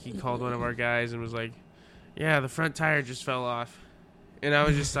 he called one of our guys and was like, "Yeah, the front tire just fell off," and I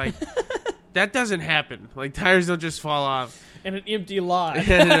was just like, "That doesn't happen. Like tires don't just fall off." And an empty lot.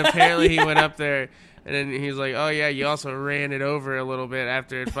 And then apparently he went up there, and then he's like, "Oh yeah, you also ran it over a little bit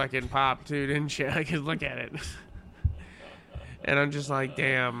after it fucking popped too, didn't you?" I could look at it, and I'm just like,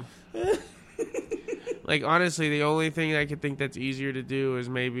 "Damn." Like, honestly, the only thing I could think that's easier to do is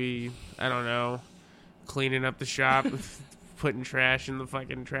maybe, I don't know, cleaning up the shop, putting trash in the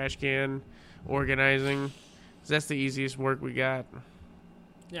fucking trash can, organizing. 'Cause that's the easiest work we got.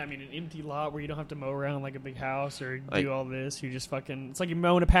 Yeah, I mean, an empty lot where you don't have to mow around like a big house or Like, do all this. You just fucking... It's like you're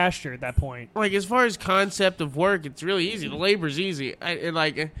mowing a pasture at that point. Like, as far as concept of work, it's really easy. The labor's easy.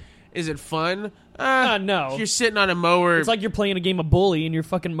 Is it fun? No. You're sitting on a mower. It's like you're playing a game of bully and you're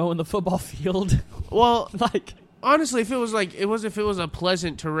fucking mowing the football field. Well, like... Honestly, if it was a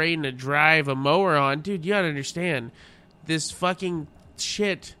pleasant terrain to drive a mower on, dude, you gotta understand, this fucking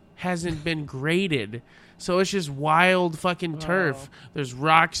shit hasn't been graded. So it's just wild fucking turf. There's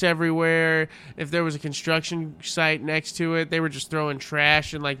rocks everywhere. If there was a construction site next to it, they were just throwing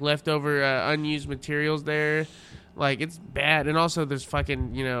trash and like leftover unused materials there. Like, it's bad. And also there's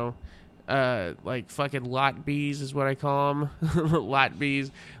fucking, like fucking lot bees is what I call them. Lot bees.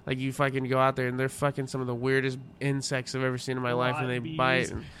 Like, you fucking go out there and they're fucking some of the weirdest insects I've ever seen in my life, and they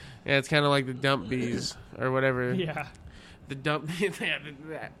bite. And, yeah, it's kind of like the dump bees or whatever. Yeah. The dump.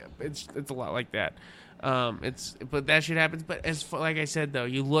 It's a lot like that. But that shit happens. But like I said though,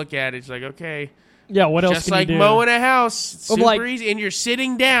 you look at it, it's like, okay. Yeah, what else just can like you do? mowing a house, it's super like, easy, and you're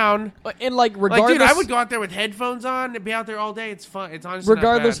sitting down. And like, regardless, like, dude, I would go out there with headphones on and be out there all day. It's fun. It's honestly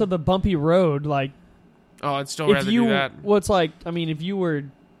regardless not bad. of the bumpy road. Like, oh, I'd still rather do that. Well, it's like, I mean, if you were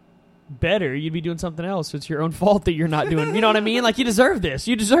better, you'd be doing something else. It's your own fault that you're not doing. You know what I mean? Like, you deserve this.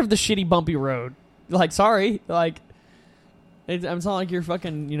 You deserve the shitty bumpy road. Like, sorry, like, it's not like you're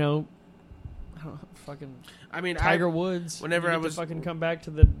fucking, fucking. I mean, Tiger Woods. Whenever I was to fucking come back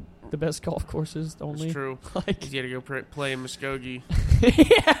to the best golf courses only. It's true. Like, you gotta go play in Muskogee.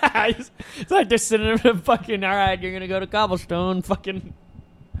 Yeah, it's like they're sitting there fucking. All right, you're gonna go to Cobblestone. Fucking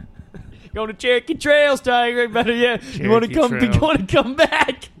go to Cherokee Trails, Tiger. Better yet, you want to come? You want to come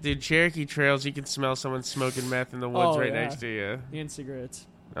back, dude? Cherokee Trails. You can smell someone smoking meth in the woods next to you. And cigarettes.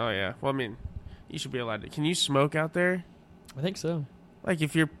 Oh yeah. Well, I mean, you should be allowed to. Can you smoke out there? I think so. Like,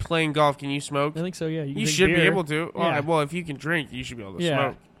 if you're playing golf, can you smoke? I think so, yeah. You should beer. be able to. Yeah. Well, if you can drink, you should be able to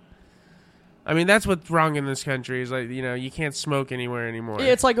smoke. I mean, that's what's wrong in this country is, like, you can't smoke anywhere anymore. Yeah,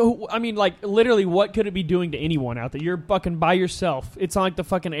 it's like, I mean, like, literally, what could it be doing to anyone out there? You're fucking by yourself. It's not like the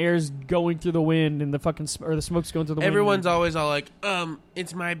fucking air's going through the wind and the fucking, or the smoke's going through the wind. Everyone's always all like,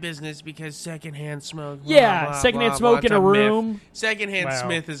 it's my business because secondhand smoke. Blah, yeah, blah, secondhand blah, smoke blah. in a room. Myth. Secondhand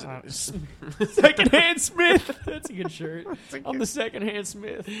Smith is... Secondhand Smith. That's a good shirt. I'm the Secondhand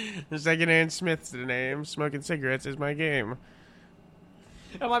Smith. The Secondhand Smith's the name. Smoking cigarettes is my game.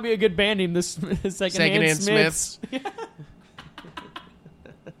 That might be a good band name, this Secondhand Smiths.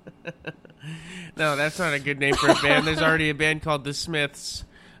 No, that's not a good name for a band. There's already a band called The Smiths.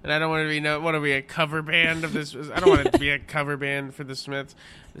 And I don't want to be a cover band of this. I don't want it to be a cover band for The Smiths.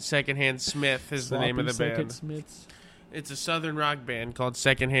 The Secondhand Smith is the name of the band. Smiths. It's a southern rock band called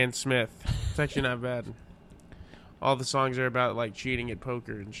Secondhand Smith. It's actually not bad. All the songs are about, like, cheating at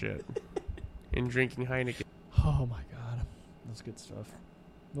poker and shit. And drinking Heineken. Oh, my God. That's good stuff.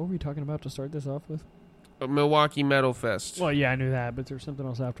 What were we talking about to start this off with? Milwaukee Metal Fest. Well, yeah, I knew that, but there's something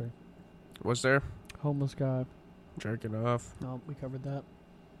else after. Was there? Homeless guy. Jerking off. No, we covered that.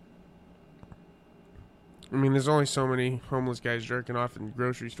 I mean, there's only so many homeless guys jerking off in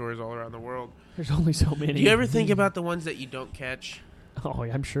grocery stores all around the world. There's only so many. Do you ever think about the ones that you don't catch? Oh,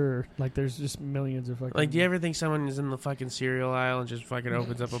 yeah, I'm sure. Like, there's just millions of fucking... Like, do you ever think someone is in the fucking cereal aisle and just fucking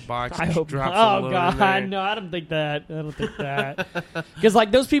opens up a box I and hope drops not. a load Oh, God, in there? no, I don't think that. I don't think that. Because,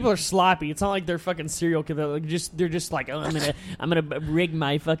 like, those people are sloppy. It's not like they're fucking serial killer. Like, they're just like, oh, I'm gonna rig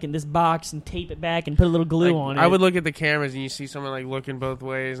my fucking this box and tape it back and put a little glue on it. I would look at the cameras and you see someone, like, looking both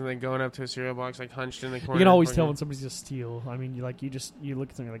ways and then going up to a cereal box, like, hunched in the corner. You can always tell when somebody's just steal. I mean, you look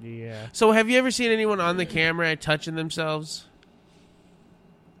at something like, yeah. So, have you ever seen anyone on the camera touching themselves?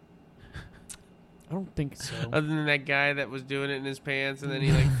 I don't think so. Other than that guy that was doing it in his pants and then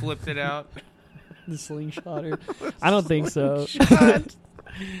he, like, flipped it out. The slingshotter. I don't think so.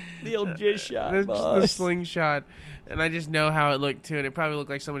 The old jizz shot. The slingshot. And I just know how it looked, too. And it probably looked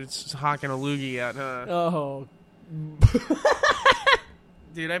like someone just hawking a loogie out, huh? Oh.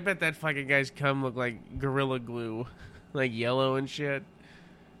 Dude, I bet that fucking guy's cum looked like Gorilla Glue. Like yellow and shit.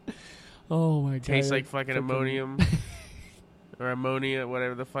 Oh, my God. Tastes like fucking ammonium. Or ammonia,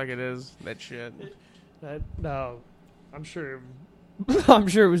 whatever the fuck it is. That shit. No. I'm sure. I'm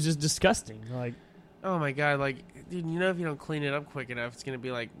sure it was just disgusting. Like, oh my God, like, dude, you know if you don't clean it up quick enough, it's gonna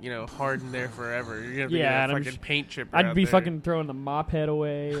be like, you know, hardened there forever. You're gonna be a fucking paint chipper. I'd be there. fucking throwing the mop head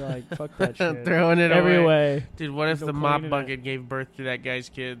away. Like, fuck that shit. Throwing it every away. way. Dude, what if No the mop cleaning bucket gave birth to that guy's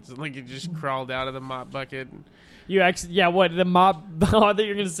kids? Like, it just crawled out of the mop bucket. You actually, yeah, what, the mop, I thought you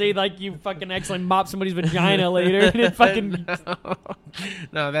were going to say, like, you fucking actually mop somebody's vagina later, and it fucking...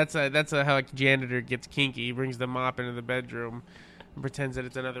 No, that's how a janitor gets kinky. He brings the mop into the bedroom and pretends that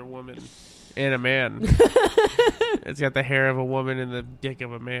it's another woman and a man. It's got the hair of a woman and the dick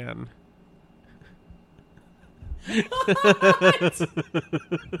of a man.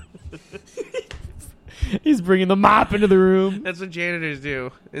 He's bringing the mop into the room. That's what janitors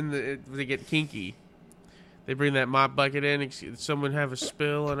do. They get kinky. They bring that mop bucket in. Someone have a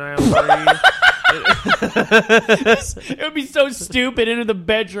spill on aisle 3. It would be so stupid into the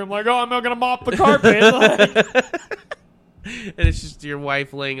bedroom, like, oh, I'm not gonna mop the carpet. Like, and it's just your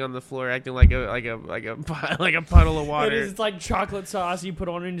wife laying on the floor, acting like a puddle of water. it's like chocolate sauce you put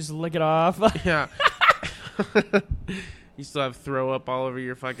on it and just lick it off. Yeah. You still have throw up all over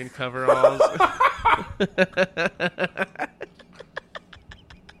your fucking coveralls.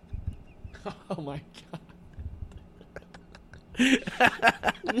 Oh my God.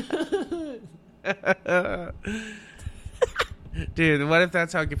 Dude, what if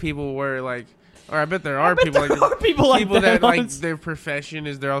that's how people were, like, or I bet there are people like people that like their profession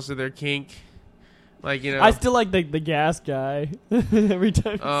is they're also their kink. Like, you know, I still like the gas guy every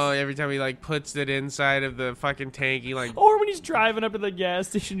time. Oh, every time he like puts it inside of the fucking tank, he like, or when he's driving up to the gas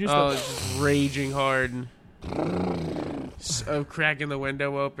station, just like, it's just raging hard. So cracking the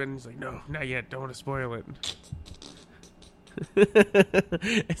window open. He's like, no, not yet. Don't want to spoil it.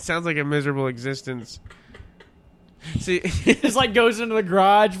 It sounds like a miserable existence. See, just like goes into the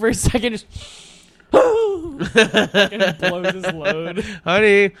garage for a second, just fucking blows his load.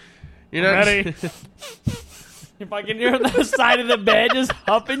 Honey, you're not ready. If I can hear on the side of the bed just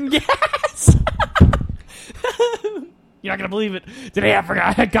huffing gas. You're not gonna believe it. Today I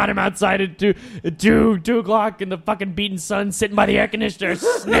forgot I got him outside at 2 o'clock in the fucking beating sun, sitting by the air conditioner,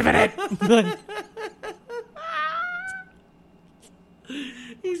 sniffing it.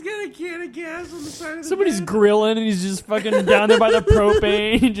 He's got a can of gas on the side of the Somebody's bed. grilling and he's just fucking down there by the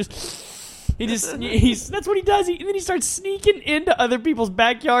propane. That's what he does. And then he starts sneaking into other people's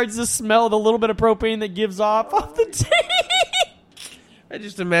backyards to smell the little bit of propane that gives off the tank. I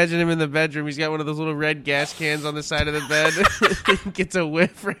just imagine him in the bedroom. He's got one of those little red gas cans on the side of the bed. Gets a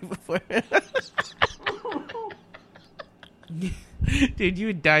whiff right before. Dude, you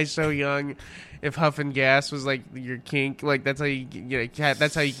would die so young if huffing gas was like your kink. Like that's how you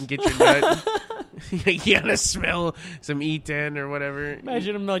that's how you can get your nut. You gotta smell some E10 or whatever.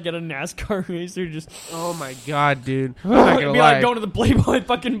 Imagine him like at a NASCAR racer, just oh my God, dude! I'm not gonna be lie. like going to the Playboy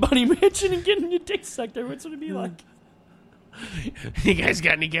fucking Bunny Mansion and getting your dick sucked there. What's it be like? You guys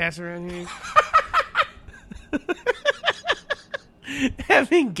got any gas around here?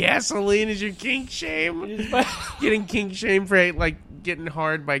 Having gasoline is your kink shame? Getting kink shame for like getting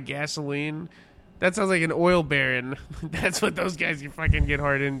hard by gasoline? That sounds like an oil baron. That's what those guys you fucking get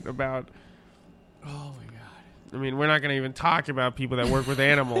hard in about. Oh my God. I mean, we're not going to even talk about people that work with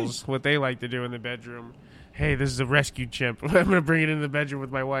animals, what they like to do in the bedroom. Hey, this is a rescue chimp. I'm going to bring it into the bedroom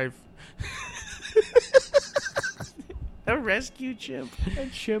with my wife. A rescue chimp. A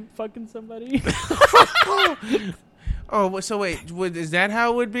chimp fucking somebody. Oh, so wait, is that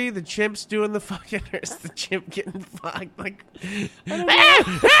how it would be? The chimp's doing the fucking, or is the chimp getting fucked? Like,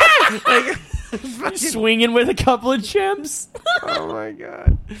 like swinging with a couple of chimps. Oh my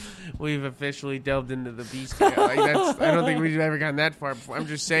god, we've officially delved into the bestiality. Like I don't think we've ever gotten that far before. I'm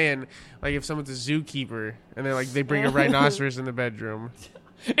just saying, like, if someone's a zookeeper and they bring a rhinoceros in the bedroom.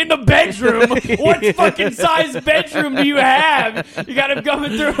 In the bedroom? What fucking size bedroom do you have? You got him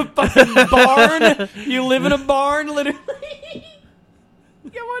coming through a fucking barn? You live in a barn, literally?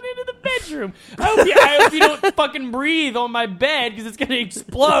 Come on into the bedroom. I hope you don't fucking breathe on my bed because it's going to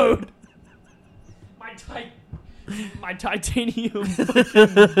explode. My titanium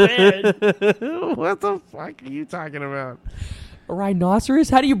fucking bed. What the fuck are you talking about? A rhinoceros?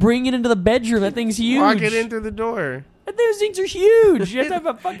 How do you bring it into the bedroom? That thing's huge. Walk it in through the door. Those things are huge. You have to have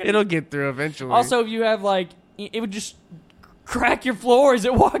a fucking... It'll get through eventually. Also, if you have, like... It would just crack your floor as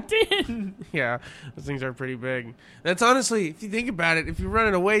it walked in. Yeah, those things are pretty big. That's honestly, if you think about it, if you're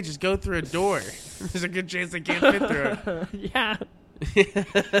running away, just go through a door. There's a good chance they can't fit through it. Yeah.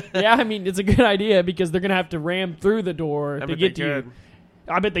 Yeah, I mean, it's a good idea because they're going to have to ram through the door to get to you.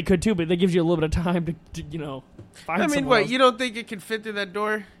 I bet they could too, but that gives you a little bit of time to find someone what, else. you don't think it can fit through that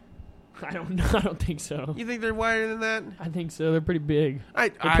door? I don't know. I don't think so. You think they're wider than that? I think so. They're pretty big. They're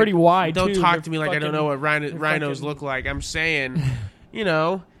I pretty wide, Don't too. talk to me like I don't know what rhinos look like. I'm saying,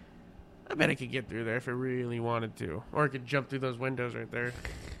 I bet it could get through there if it really wanted to. Or it could jump through those windows right there.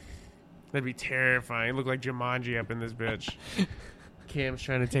 That'd be terrifying. It look like Jumanji up in this bitch. Cam's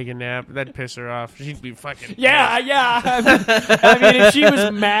trying to take a nap. That'd piss her off. She'd be fucking... Yeah. I mean, if she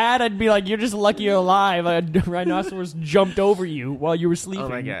was mad, I'd be like, you're just lucky you're alive. A rhinoceros jumped over you while you were sleeping. Oh,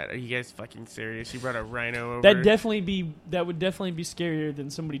 my God. Are you guys fucking serious? You brought a rhino over? That would definitely be scarier than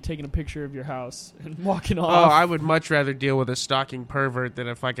somebody taking a picture of your house and walking off. Oh, I would much rather deal with a stalking pervert than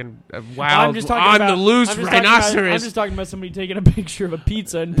a fucking wild, on-the-loose rhinoceros. I'm just talking about somebody taking a picture of a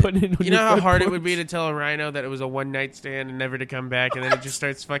pizza and putting it on You know how hard it would be to tell a rhino that it was a one-night stand and never to come back, and then it just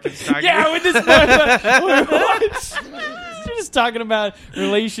starts fucking stalking. Yeah, with this. You're just talking about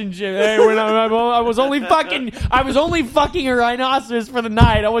relationship. Hey, I was only fucking a rhinoceros for the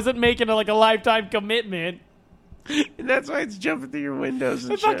night. I wasn't making a lifetime commitment. And that's why it's jumping through your windows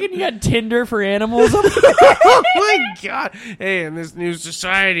and fucking, shit. you got Tinder for animals. Oh my God! Hey, in this new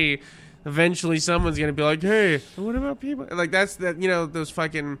society, eventually someone's gonna be like, "Hey, what about people?" Like that's those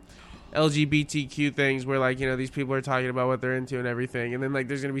fucking LGBTQ things where these people are talking about what they're into and everything, and then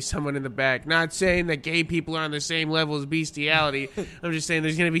there's gonna be someone in the back. Not saying that gay people are on the same level as bestiality. I'm just saying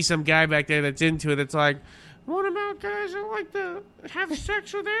there's gonna be some guy back there that's into it. That's like, what about guys that like to have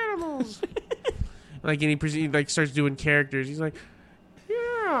sex with animals? And he starts doing characters. He's like,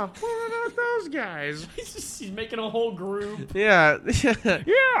 yeah, what about those guys? He's making a whole group. Yeah.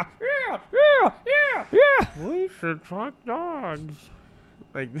 Yeah. We should talk dogs.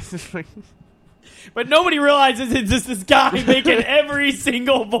 This is But nobody realizes it's just this guy making every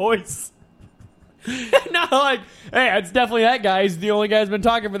single voice. Not like, hey, it's definitely that guy. He's the only guy who's been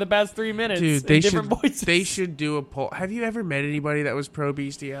talking for the past 3 minutes. Dude, they should do a poll. Have you ever met anybody that was pro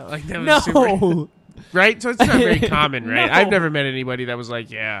bestiality? No. Right? So it's not very common, right? No. I've never met anybody that was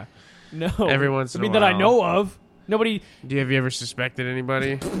like, yeah. No. Every once in a while. that I know of. Nobody. Have you ever suspected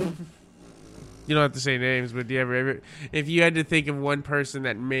anybody? You don't have to say names, but do you ever, if you had to think of one person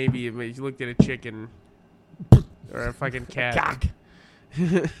that maybe if you looked at a chicken or a fucking cat.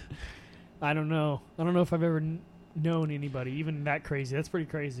 I don't know. I don't know if I've ever known anybody even that crazy. That's pretty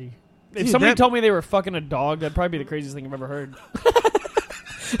crazy. If Dude, somebody told me they were fucking a dog, that'd probably be the craziest thing I've ever heard.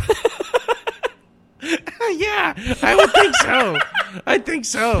 Yeah, I would think so. I think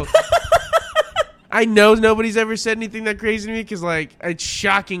so. I know nobody's ever said anything that crazy to me because, it's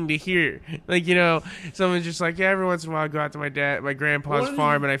shocking to hear. Someone's just like, yeah, every once in a while I go out to my grandpa's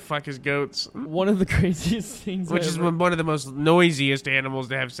farm and I fuck his goats. One of the craziest things Which is one of the most noisiest animals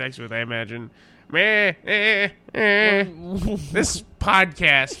to have sex with, I imagine. This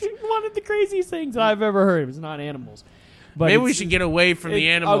podcast. One of the craziest things I've ever heard. It's not animals. But maybe we should get away from the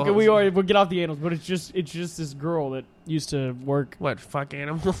animals. Okay, we'll get off the animals, but it's just this girl that used to work. What, fuck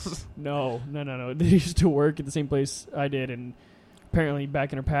animals? No. They used to work at the same place I did, and apparently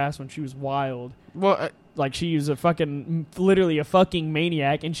back in her past when she was wild. Well, she was literally a fucking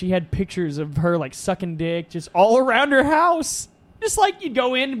maniac, and she had pictures of her sucking dick just all around her house. Just you'd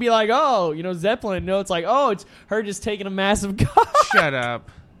go in and be like, oh, Zeppelin. No, it's it's her just taking a massive cock. Shut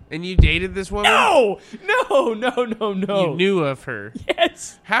up. And you dated this woman? No. You knew of her?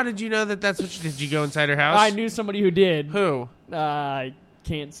 Yes. How did you know that's what did you go inside her house? I knew somebody who did. Who? I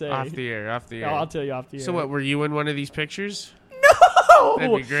can't say. Off the air. I'll tell you off the air. So what, were you in one of these pictures? No!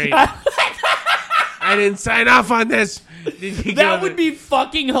 That'd be great. I didn't sign off on this. That would be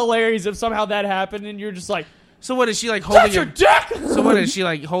fucking hilarious if somehow that happened and you're just like, so what, is she like holding that's your dick? So what, is she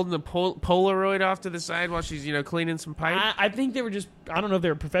like holding the Polaroid off to the side while she's, cleaning some pipe? I think they were just, I don't know if they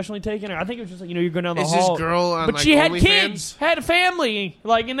were professionally taken or I think it was just like, you're going down the is hall. This girl on, but like, she had OnlyFans? kids, had a family,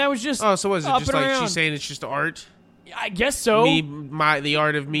 like, and that was just Oh, so was it just like around. she's saying it's just art? I guess so. The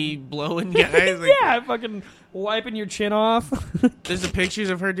art of me blowing guys. Like, yeah, fucking wiping your chin off. There's the pictures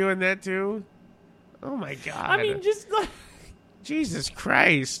of her doing that too. Oh my god! I mean, just like Jesus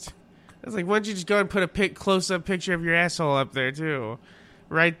Christ! I was like, why don't you just go and put a close-up picture of your asshole up there too,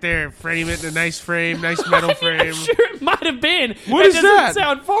 right there, frame it in a nice frame, nice metal frame. I'm sure it might have been. What is that? Doesn't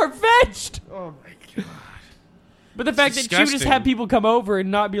sound far-fetched. Oh my god! But the fact that she would just have people come over and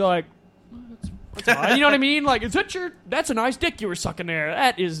not be like, that's fine. You know what I mean? Like, that's a nice dick you were sucking there.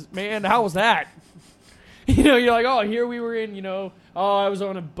 That is, man, how was that? You're like, oh, here we were in, oh, I was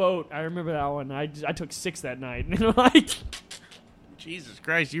on a boat. I remember that one. I took 6 that night. Like, Jesus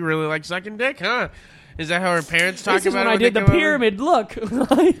Christ, you really like sucking dick, huh? Is that how her parents talk this is about when it? I did the pyramid look.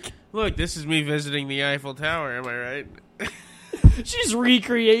 Like, look, this is me visiting the Eiffel Tower, am I right? She just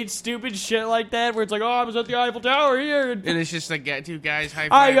recreates stupid shit like that where it's like, oh, I was at the Eiffel Tower here. And it's just like two guys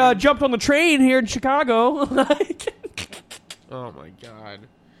high-fiving. I jumped on the train here in Chicago. Like, oh my god.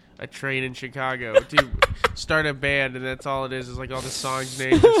 A train in Chicago. Dude, start a band and that's all it is like all the songs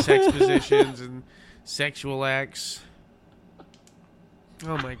names and sex positions and sexual acts.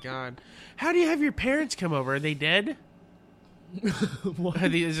 Oh my god. How do you have your parents come over? Are they dead?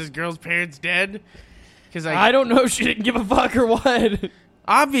 Is this girl's parents dead? Because I don't know if she didn't give a fuck or what.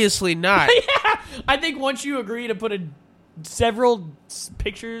 Obviously not. Yeah, I think once you agree to put several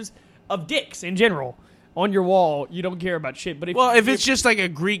pictures of dicks in general on your wall, you don't care about shit. But if it's just like a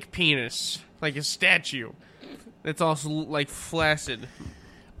Greek penis, like a statue, that's also like flaccid.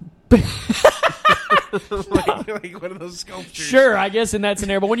 like one of those sculptures. Sure, I guess in that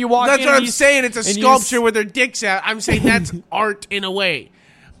scenario. But when you walk that's in, what I'm saying. It's a sculpture with their dicks out. I'm saying that's art in a way.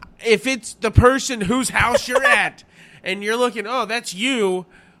 If it's the person whose house you're at and you're looking, oh, that's you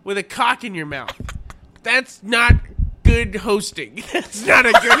with a cock in your mouth. That's not good hosting. That's not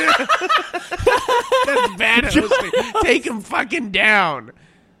a good... That's bad hosting. Take him fucking down.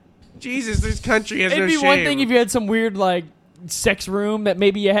 Jesus, this country has no shame. It'd be one thing if you had some weird, like, sex room that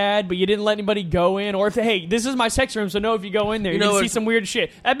maybe you had, but you didn't let anybody go in, or if, hey, this is my sex room, so no, if you go in there, you're gonna see some weird shit.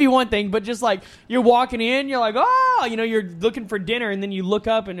 That'd be one thing, but just like you're walking in, you're like, oh, you're looking for dinner, and then you look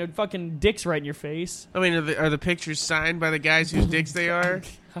up and a fucking dick's right in your face. I mean, are the pictures signed by the guys whose dicks they are?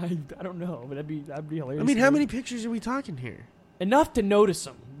 I don't know, but that'd be hilarious. I mean, how many pictures are we talking here? Enough to notice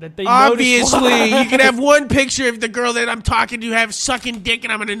them. That they obviously you can have one picture of the girl that I'm talking to have sucking dick,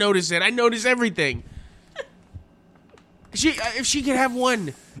 and I'm gonna notice it. I notice everything. If she could have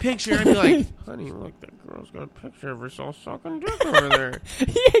one picture, I'd be like, honey, look, that girl's got a picture of herself sucking dick over there.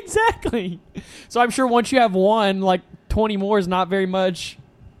 Yeah, exactly. So I'm sure once you have one, like 20 more is not very much.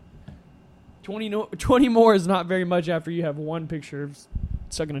 20 more is not very much after you have one picture of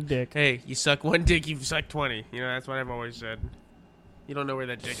sucking a dick. Hey, you suck one dick, you've sucked 20. That's what I've always said. You don't know where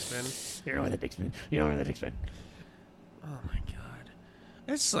that dick's been. You don't know where that dick's been. You don't know where that dick's been. Oh, my God.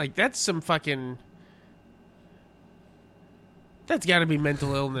 That's some fucking... That's got to be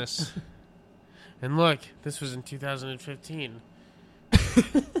mental illness. And look, this was in 2015.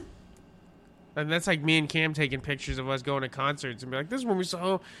 And that's like me and Cam taking pictures of us going to concerts and be like, this is when we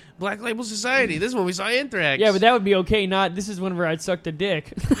saw Black Label Society. This is when we saw Anthrax. Yeah, but that would be okay. Not, this is whenever I sucked a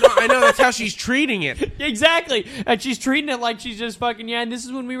dick. No, I know. That's how she's treating it. Exactly. And she's treating it like she's just fucking, yeah, and this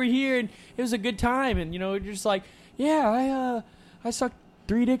is when we were here, and it was a good time. And, you're just like, yeah, I sucked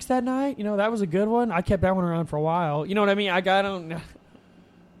 3 dicks that night. That was a good one. I kept that one around for a while. You know what I mean? I don't...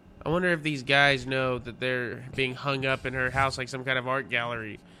 I wonder if these guys know that they're being hung up in her house like some kind of art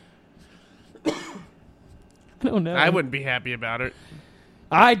gallery. I don't know. I wouldn't be happy about it.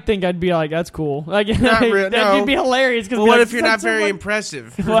 I think I'd be like, that's cool. Like, that'd be hilarious. Well, what if you're not very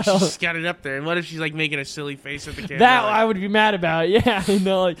impressive? Well, she's got it up there. And what if she's like making a silly face at the camera? That I would be mad about. Yeah,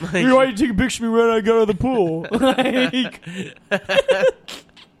 like, why you take a picture of me when I go to the pool?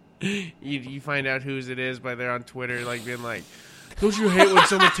 You find out whose it is by they're on Twitter, like being like, don't you hate when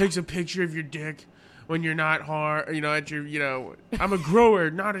someone takes a picture of your dick when you're not hard? At your, I'm a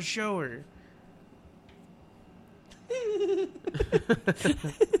grower, not a shower.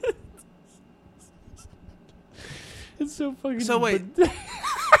 It's so fucking. So wait,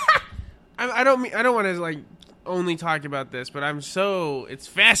 I don't want to like only talk about this, but it's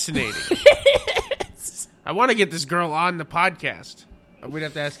fascinating. I want to get this girl on the podcast. We'd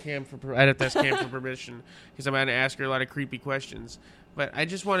have to ask Cam for. I'd have to ask Cam for permission because I'm going to ask her a lot of creepy questions. But I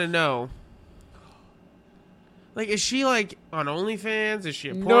just want to know. Like, is she like on OnlyFans? Is she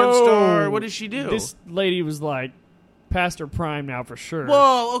a porn star? What does she do? This lady was like past her prime now for sure.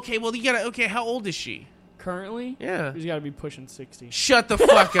 Whoa. Okay. Well, you gotta. Okay. How old is she? Currently? Yeah. She's got to be pushing 60. Shut the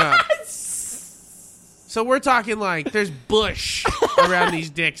fuck up. So we're talking like there's bush around these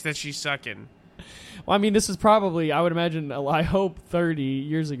dicks that she's sucking. Well, I mean, this is probably, I would imagine, I hope 30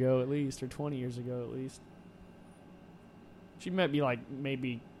 years ago at least, or 20 years ago at least. She might be like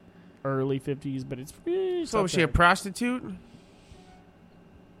maybe early 50s, but it's... So was she a prostitute?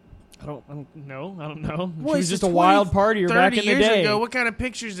 I don't know. I don't know. Well, she was just a wild partier back in the day. 30 years ago, what kind of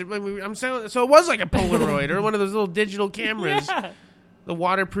pictures I'm saying? So it was like a Polaroid or one of those little digital cameras. Yeah. The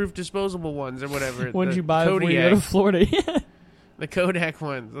waterproof disposable ones or whatever. When did you buy Kodiak. it when you go to Florida? The Kodak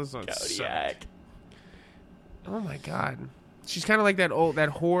ones. Those ones Kodiak. suck. Oh my god. She's kind of like that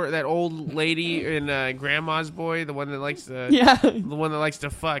old lady in Grandma's Boy, the one that likes to the one that likes to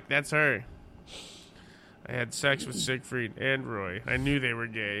fuck. That's her. I had sex with Siegfried and Roy. I knew they were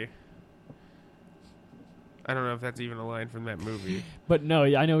gay. I don't know if that's even a line from that movie. But no,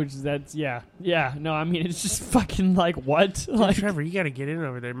 I know that's yeah. No, I mean it's just fucking like what? Like, Trevor, you got to get in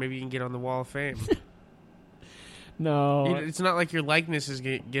over there. Maybe you can get on the Wall of Fame. No, it's not like your likeness is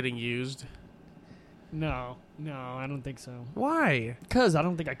getting used. No, I don't think so. Why? Because I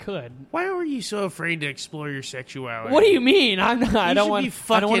don't think I could. Why were you so afraid to explore your sexuality? What do you mean? I'm not. I don't want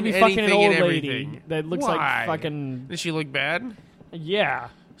to be fucking an old lady that looks Why? like fucking. Does she look bad? Yeah.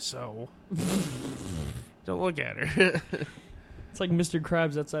 So. Don't look at her. It's like Mr.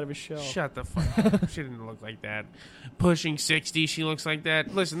 Krabs outside of his shell. Shut the fuck up. She didn't look like that. Pushing 60, she looks like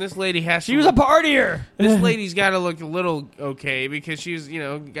that. Listen, this lady has to... She was a partier! This lady's got to look a little okay because she's,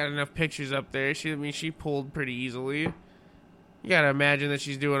 got enough pictures up there. She pulled pretty easily. You got to imagine that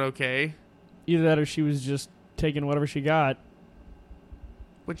she's doing okay. Either that or she was just taking whatever she got.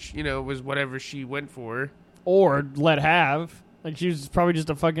 Which, was whatever she went for. Or let have. Like, she was probably just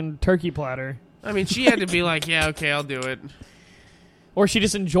a fucking turkey platter. I mean, she had to be like, yeah, okay, I'll do it. Or she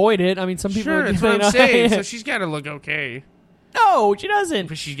just enjoyed it. I mean, some people... Sure, that's what I'm saying. So she's got to look okay. No, she doesn't.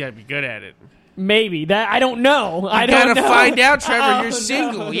 But she's got to be good at it. Maybe. That I don't know. I don't know. Find out, Trevor. Oh, you're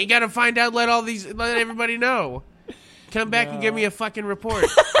single. No. You got to find out. Let everybody know. Come back and give me a fucking report.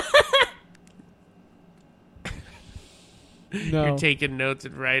 No. You're taking notes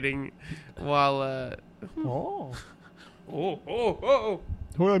and writing while... Oh. Oh.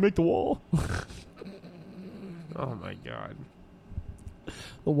 How did I make the wall? Oh, my God.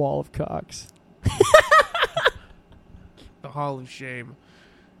 The wall of cocks. The Hall of Shame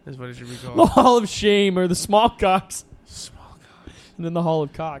is what it should be called. The Hall of Shame or the small cocks. Small cocks. And then the Hall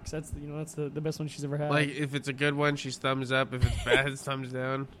of Cocks. That's the best one she's ever had. Like, if it's a good one, she's thumbs up. If it's bad, it's thumbs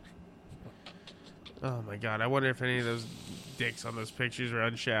down. Oh, my God. I wonder if any of those dicks on those pictures are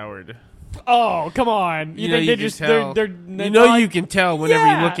unshowered. Oh, come on. You can tell whenever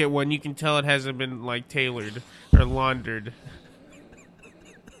you look at one. You can tell it hasn't been, like, tailored or laundered.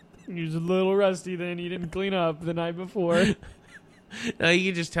 He was a little rusty then. He didn't clean up the night before. No,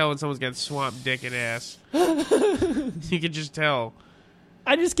 you can just tell when someone's got swamp dick and ass. You can just tell.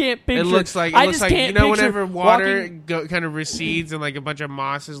 I just can't picture. It looks like whenever water kind of recedes and like a bunch of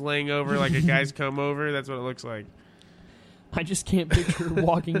moss is laying over, like a guy's come over. That's what it looks like. I just can't picture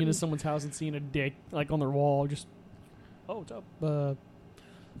walking into someone's house and seeing a dick like on their wall. Just, oh, what's up?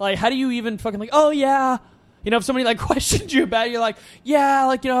 Like, how do you even fucking like? Oh yeah. If somebody like questions you about it, you're like, yeah,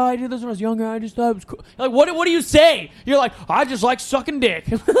 like, I did this when I was younger. I just thought it was cool. Like, what do you say? You're like, I just like sucking dick.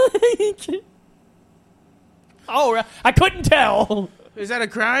 Oh, I couldn't tell. Is that a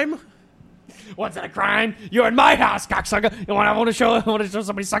crime? What's that a crime? You're in my house, cocksucker. And when I want to show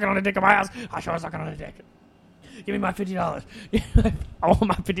somebody sucking on a dick in my house, I show her sucking on a dick. Give me my $50. I want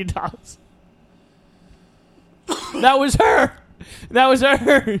my $50. That was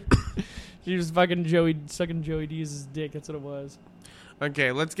her. She was fucking sucking Joey Diaz's dick. That's what it was.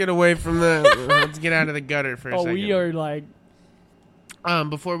 Okay, let's get away from let's get out of the gutter for a second. Oh, we are like...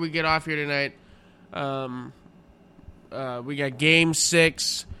 Before we get off here tonight, we got Game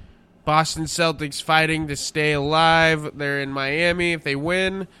 6. Boston Celtics fighting to stay alive. They're in Miami. If they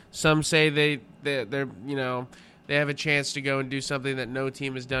win, some say they're they have a chance to go and do something that no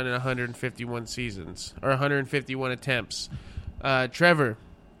team has done in 151 seasons or 151 attempts. Trevor,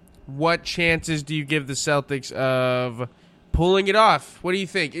 what chances do you give the Celtics of pulling it off? What do you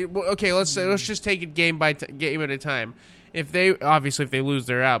think? Okay, let's just take it game at a time. If they lose,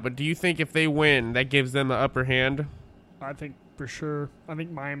 they're out. But do you think if they win, that gives them the upper hand? I think For sure. I think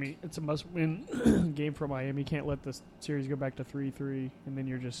Miami, it's a must-win game for Miami. Can't let this series go back to 3-3, and then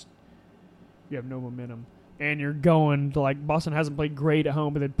you have no momentum. And you're going to, like, Boston hasn't played great at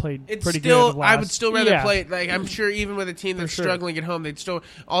home, but they've played pretty good. I would still rather play it. Like, I'm sure even with a team that's struggling at home, they'd still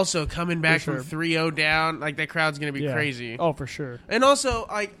also coming back from 3-0 down. Like, that crowd's going to be crazy. Oh, for sure. And also,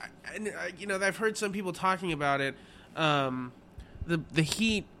 like, I've heard some people talking about it. The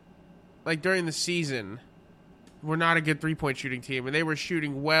Heat, like, during the season, were not a good 3-point shooting team, and they were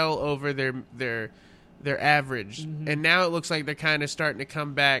shooting well over their average. Mm-hmm. And now it looks like they're kind of starting to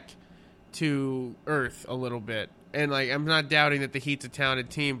come back to earth a little bit. And, like, I'm not doubting that the Heat's a talented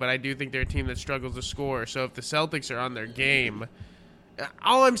team, but I do think they're a team that struggles to score. So if the Celtics are on their game,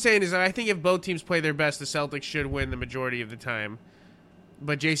 all I'm saying is that I think if both teams play their best, the Celtics should win the majority of the time.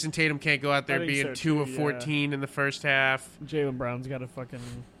 But Jason Tatum can't go out there being 2 of 14 in the first half. Jaylen Brown's got to fucking...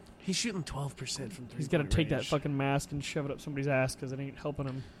 He's shooting 12% from 3-point He's got to take that fucking mask and shove it up somebody's ass because it ain't helping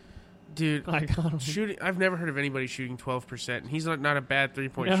him. Dude, shooting. I've never heard of anybody shooting 12%. And he's not a bad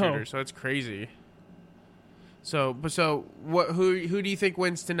 3-point shooter, so that's crazy. So what? Who do you think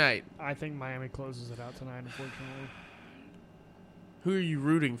wins tonight? I think Miami closes it out tonight, unfortunately. Who are you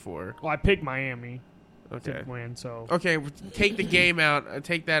rooting for? Well, I picked Miami to win, so... Okay, take the game out.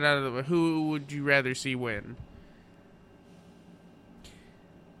 Take that out of the way. Who would you rather see win?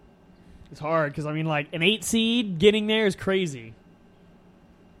 It's hard, because, I mean, like, an 8 seed getting there is crazy.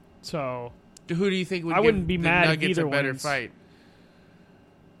 So... Who do you think would I wouldn't give be the mad Nuggets if either a better wins. fight?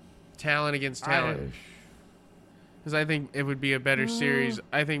 Talent against talent. Because I think it would be a better series.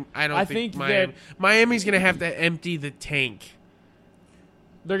 I don't think Miami's going to have to empty the tank.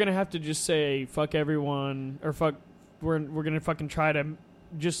 They're going to have to just say, fuck everyone, or fuck, we're going to fucking try to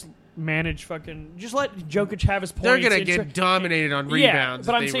just manage fucking, just let Jokic have his points. They're going to get dominated on rebounds.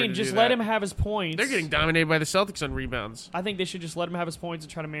 Yeah, but I'm saying just let him have his points. They're getting dominated by the Celtics on rebounds. I think they should just let him have his points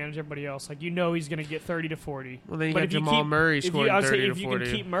and try to manage everybody else. Like, he's going to get 30 to 40. Well, then you got Jamal Murray scoring 30 to 40. If you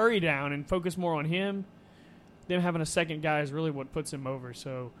can keep Murray down and focus more on him, them having a second guy is really what puts him over.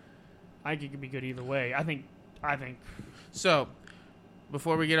 So I think it could be good either way. I think. So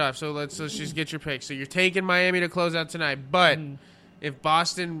before we get off, so let's just get your pick. So you're taking Miami to close out tonight, but if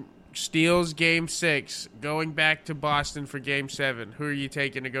Boston steals Game 6, going back to Boston for Game 7, who are you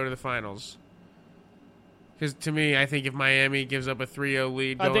taking to go to the finals? Because to me, I think if Miami gives up a 3-0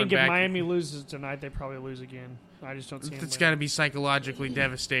 lead, I think if Miami loses tonight, they probably lose again. I just don't see them. It's got to be psychologically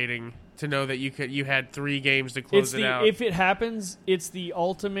devastating to know that you had 3 games to close it out. If it happens, it's the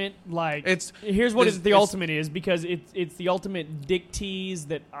ultimate, like... Here's what the ultimate is, because it's the ultimate dick tease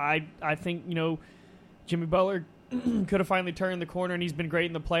that I think, Jimmy Butler could have finally turned the corner, and he's been great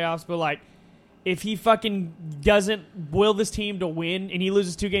in the playoffs, but, like, if he fucking doesn't will this team to win and he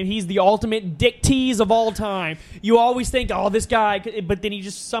loses 2 games, he's the ultimate dick tease of all time. You always think, oh, this guy... But then he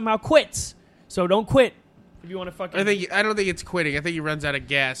just somehow quits. So don't quit. If you want to fucking... I don't think it's quitting. I think he runs out of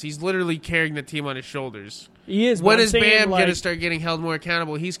gas. He's literally carrying the team on his shoulders. He is. When is Bam going to start getting held more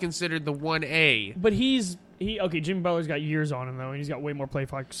accountable? He's considered the 1A. But Jimmy Butler's got years on him, though, and he's got way more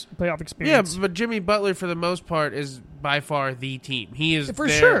playoff experience. Yeah, but Jimmy Butler, for the most part, is by far the team. He is for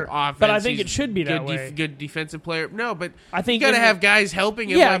sure. Offense. But I think it should be that way. Good defensive player. No, but I think you got to have guys helping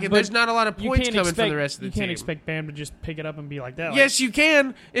him. Yeah, like, there's not a lot of points coming from the rest of the team. You can't expect Bam to just pick it up and be like that. Yes, you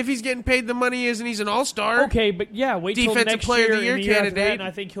can. If he's getting paid the money he is and he's an all-star. Okay, but yeah, wait till defensive next player year of the year and the year after candidate. that, and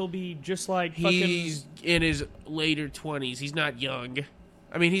I think he'll be just like he's in his later 20s. He's not young.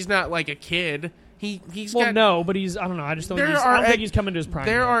 I mean, he's not like a kid. He's got... no, but he's... I don't know. I just don't think he's coming to his prime.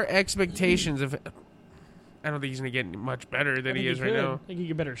 There are expectations of... I don't think he's going to get much better than he is right now. I think he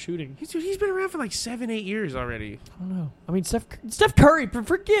get better shooting. He's been around for like 7-8 years already. I don't know. I mean, Steph Curry,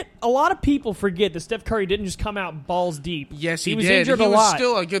 a lot of people forget that Steph Curry didn't just come out balls deep. Yes, he was did. Injured he a was lot,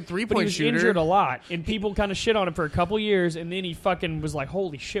 still a good 3-point shooter. He was injured a lot, and people kind of shit on him for a couple years, and then he fucking was like,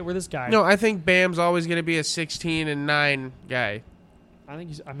 holy shit, where's this guy? No, I think Bam's always going to be a 16-9 guy. I think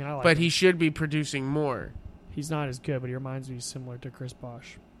he's... I mean, I like But him. he should be producing more. He's not as good, but he reminds me similar to Chris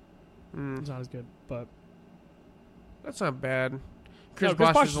Bosh. He's not as good, but... That's not bad. Chris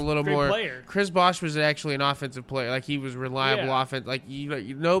Bosh was a little more... Player. Chris Bosh was actually an offensive player. Like, he was reliable offense. Like, they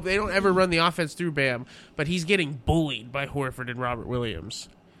don't ever run the offense through Bam, but he's getting bullied by Horford and Robert Williams.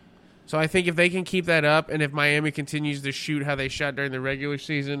 So I think if they can keep that up, and if Miami continues to shoot how they shot during the regular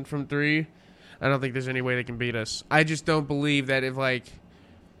season from 3, I don't think there's any way they can beat us. I just don't believe that if, like...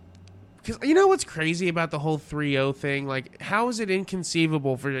 Because you know what's crazy about the whole 3-0 thing? Like, how is it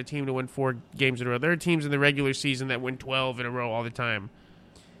inconceivable for a team to win 4 games in a row? There are teams in the regular season that win 12 in a row all the time.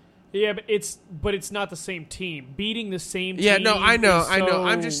 Yeah, but it's not the same team. Beating the same team. Yeah, no, I know.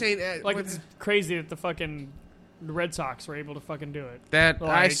 I'm just saying. It's crazy that the fucking the Red Sox were able to fucking do it. I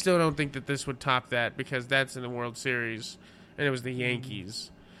Like- still don't think that this would top that because that's in the World Series, and it was the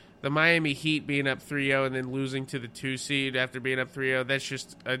Yankees. The Miami Heat being up 3-0 and then losing to the 2 seed after being up 3-0, that's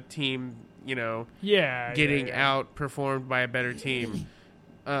just a team, getting outperformed by a better team.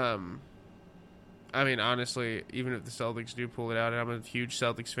 I mean, honestly, even if the Celtics do pull it out, and I'm a huge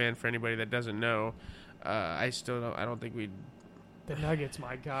Celtics fan for anybody that doesn't know, I don't think we'd... The Nuggets,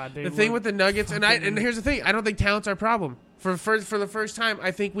 my God. The thing with the Nuggets, and here's the thing, I don't think talent's our problem. For the first time, I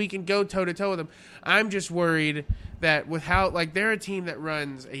think we can go toe-to-toe with them. I'm just worried that with how, they're a team that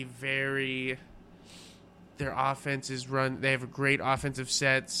runs their offenses run, they have great offensive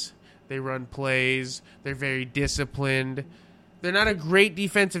sets, they run plays, they're very disciplined. They're not a great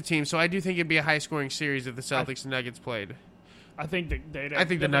defensive team, so I do think it'd be a high-scoring series if the Celtics and Nuggets played. I think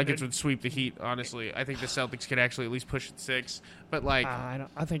the Nuggets would sweep the Heat, honestly. I think the Celtics could actually at least push it 6. But, I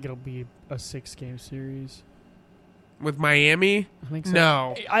think it'll be a 6-game series. With Miami? I think so.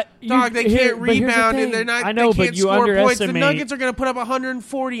 No. They can't rebound, and they're not. I know, they can't but you score points. The underestimate. Nuggets are going to put up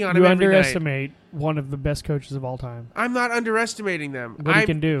 140 on them You every night. underestimate one of the best coaches of all time. I'm not underestimating them. What he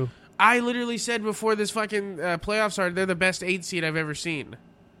can do. I literally said before this fucking playoffs started, they're the best 8 seed I've ever seen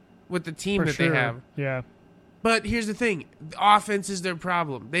with the team they have. Yeah. But here's the thing. The offense is their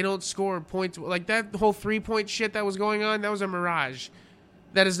problem. They don't score points. Like that whole 3-point shit that was going on, that was a mirage.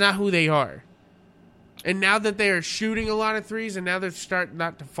 That is not who they are. And now that they are shooting a lot of threes and now they're starting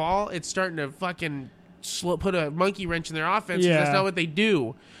not to fall, it's starting to fucking put a monkey wrench in their offense. Yeah. That's not what they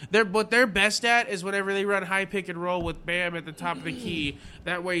do. What they're best at is whenever they run high pick and roll with Bam at the top of the key.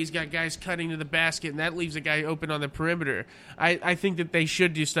 That way he's got guys cutting to the basket, and that leaves a guy open on the perimeter. I think that they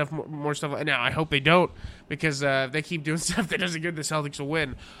should do more stuff. Now, I hope they don't because they keep doing stuff that doesn't good. The Celtics will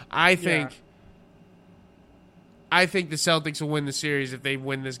win. I think the Celtics will win the series if they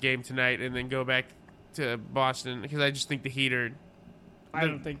win this game tonight and then go back to Boston because I just think the Heat are... I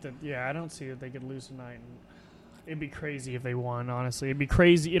don't think that. Yeah, I don't see that they could lose tonight. It'd be crazy if they won. Honestly, it'd be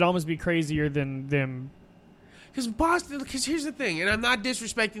crazy. It'd almost be crazier than them. Because here's the thing, and I'm not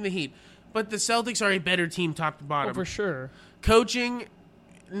disrespecting the Heat, but the Celtics are a better team top to bottom. Oh, for sure. Coaching,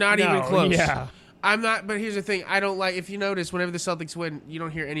 not even close. Yeah. I'm not. But here's the thing, I don't like. If you notice, whenever the Celtics win, you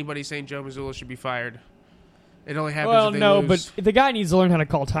don't hear anybody saying Joe Mazzulla should be fired. It only happens if they lose. But the guy needs to learn how to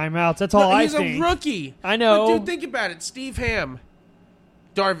call timeouts. That's all I think. He's a rookie. I know. But dude, think about it. Steve Ham.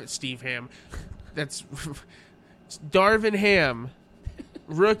 That's Darvin Ham,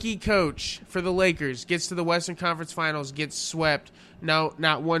 rookie coach for the Lakers, gets to the Western Conference Finals, gets swept. No,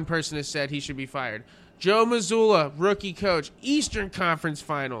 not one person has said he should be fired. Joe Mazzulla, rookie coach, Eastern Conference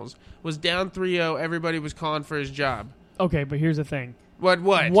Finals, was down 3-0. Everybody was calling for his job. Okay, but here's the thing. What?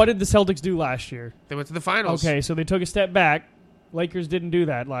 What did the Celtics do last year? They went to the finals. Okay, so they took a step back. Lakers didn't do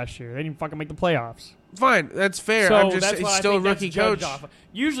that last year. They didn't fucking make the playoffs. Fine, that's fair. So I'm just that's he's still a rookie coach.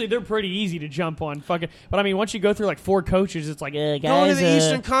 Usually they're pretty easy to jump on fucking, but I mean once you go through like 4 coaches, it's like, guys. Going to the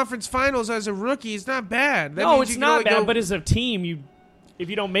Eastern Conference Finals as a rookie is not bad. That no, means it's you not bad. But as a team, if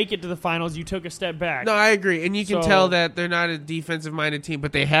you don't make it to the finals, you took a step back. No, I agree, and you can tell that they're not a defensive-minded team,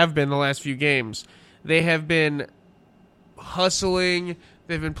 but they have been the last few games. They have been hustling.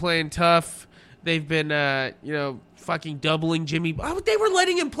 They've been playing tough. They've been, fucking doubling Jimmy. They were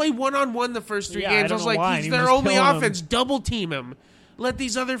letting him play one-on-one the first 3 games. I was like, he's their only offense. Double team him. Let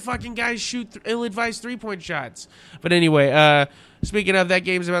these other fucking guys shoot ill-advised 3-point shots. But anyway, speaking of, that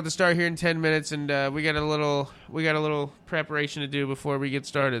game's about to start here in 10 minutes, and we got a little preparation to do before we get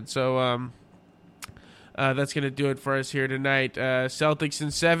started. So that's gonna do it for us here tonight. Celtics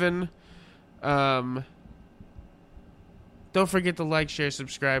in 7. Don't forget to like, share,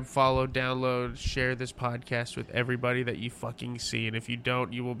 subscribe, follow, download, share this podcast with everybody that you fucking see. And if you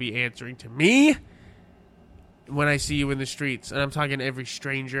don't, you will be answering to me when I see you in the streets. And I'm talking to every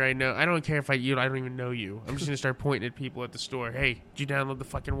stranger I know. I don't care if I don't even know you. I'm just going to start pointing at people at the store. Hey, did you download the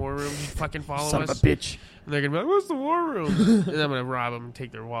fucking War Room? Did you fucking follow us? Son of a bitch. And they're going to be like, what's the War Room? And I'm going to rob them and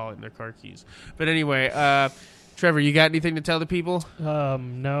take their wallet and their car keys. But anyway, Trevor, you got anything to tell the people?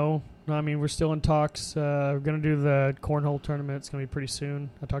 No. I mean, we're still in talks. We're going to do the cornhole tournament. It's going to be pretty soon.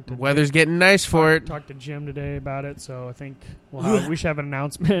 The weather's getting nice for it. Talked to Jim today about it, so I think we should have an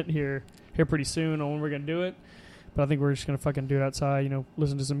announcement here pretty soon on when we're going to do it. But I think we're just going to fucking do it outside,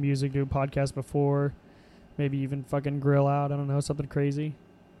 listen to some music, do a podcast before, maybe even fucking grill out. I don't know, something crazy,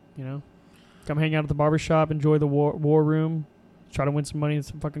 Come hang out at the barbershop, enjoy the war room, try to win some money in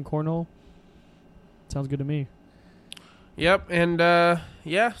some fucking cornhole. Sounds good to me. Yep, and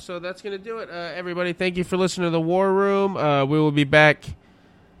so that's going to do it. Everybody, thank you for listening to the War Room. We will be back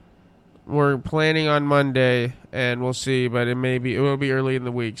we're planning on Monday, and we'll see. But it will be early in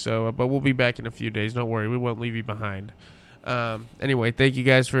the week. So, but we'll be back in a few days. Don't worry, we won't leave you behind. Anyway, thank you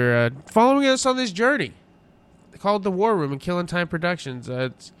guys for following us on this journey called the War Room and Killing Time Productions.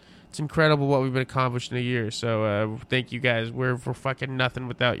 It's incredible what we've been accomplished in a year. So thank you guys. We're fucking nothing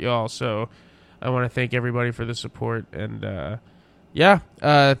without y'all. So I want to thank everybody for the support. And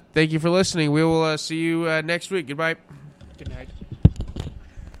thank you for listening. We will see you next week. Goodbye. Good night.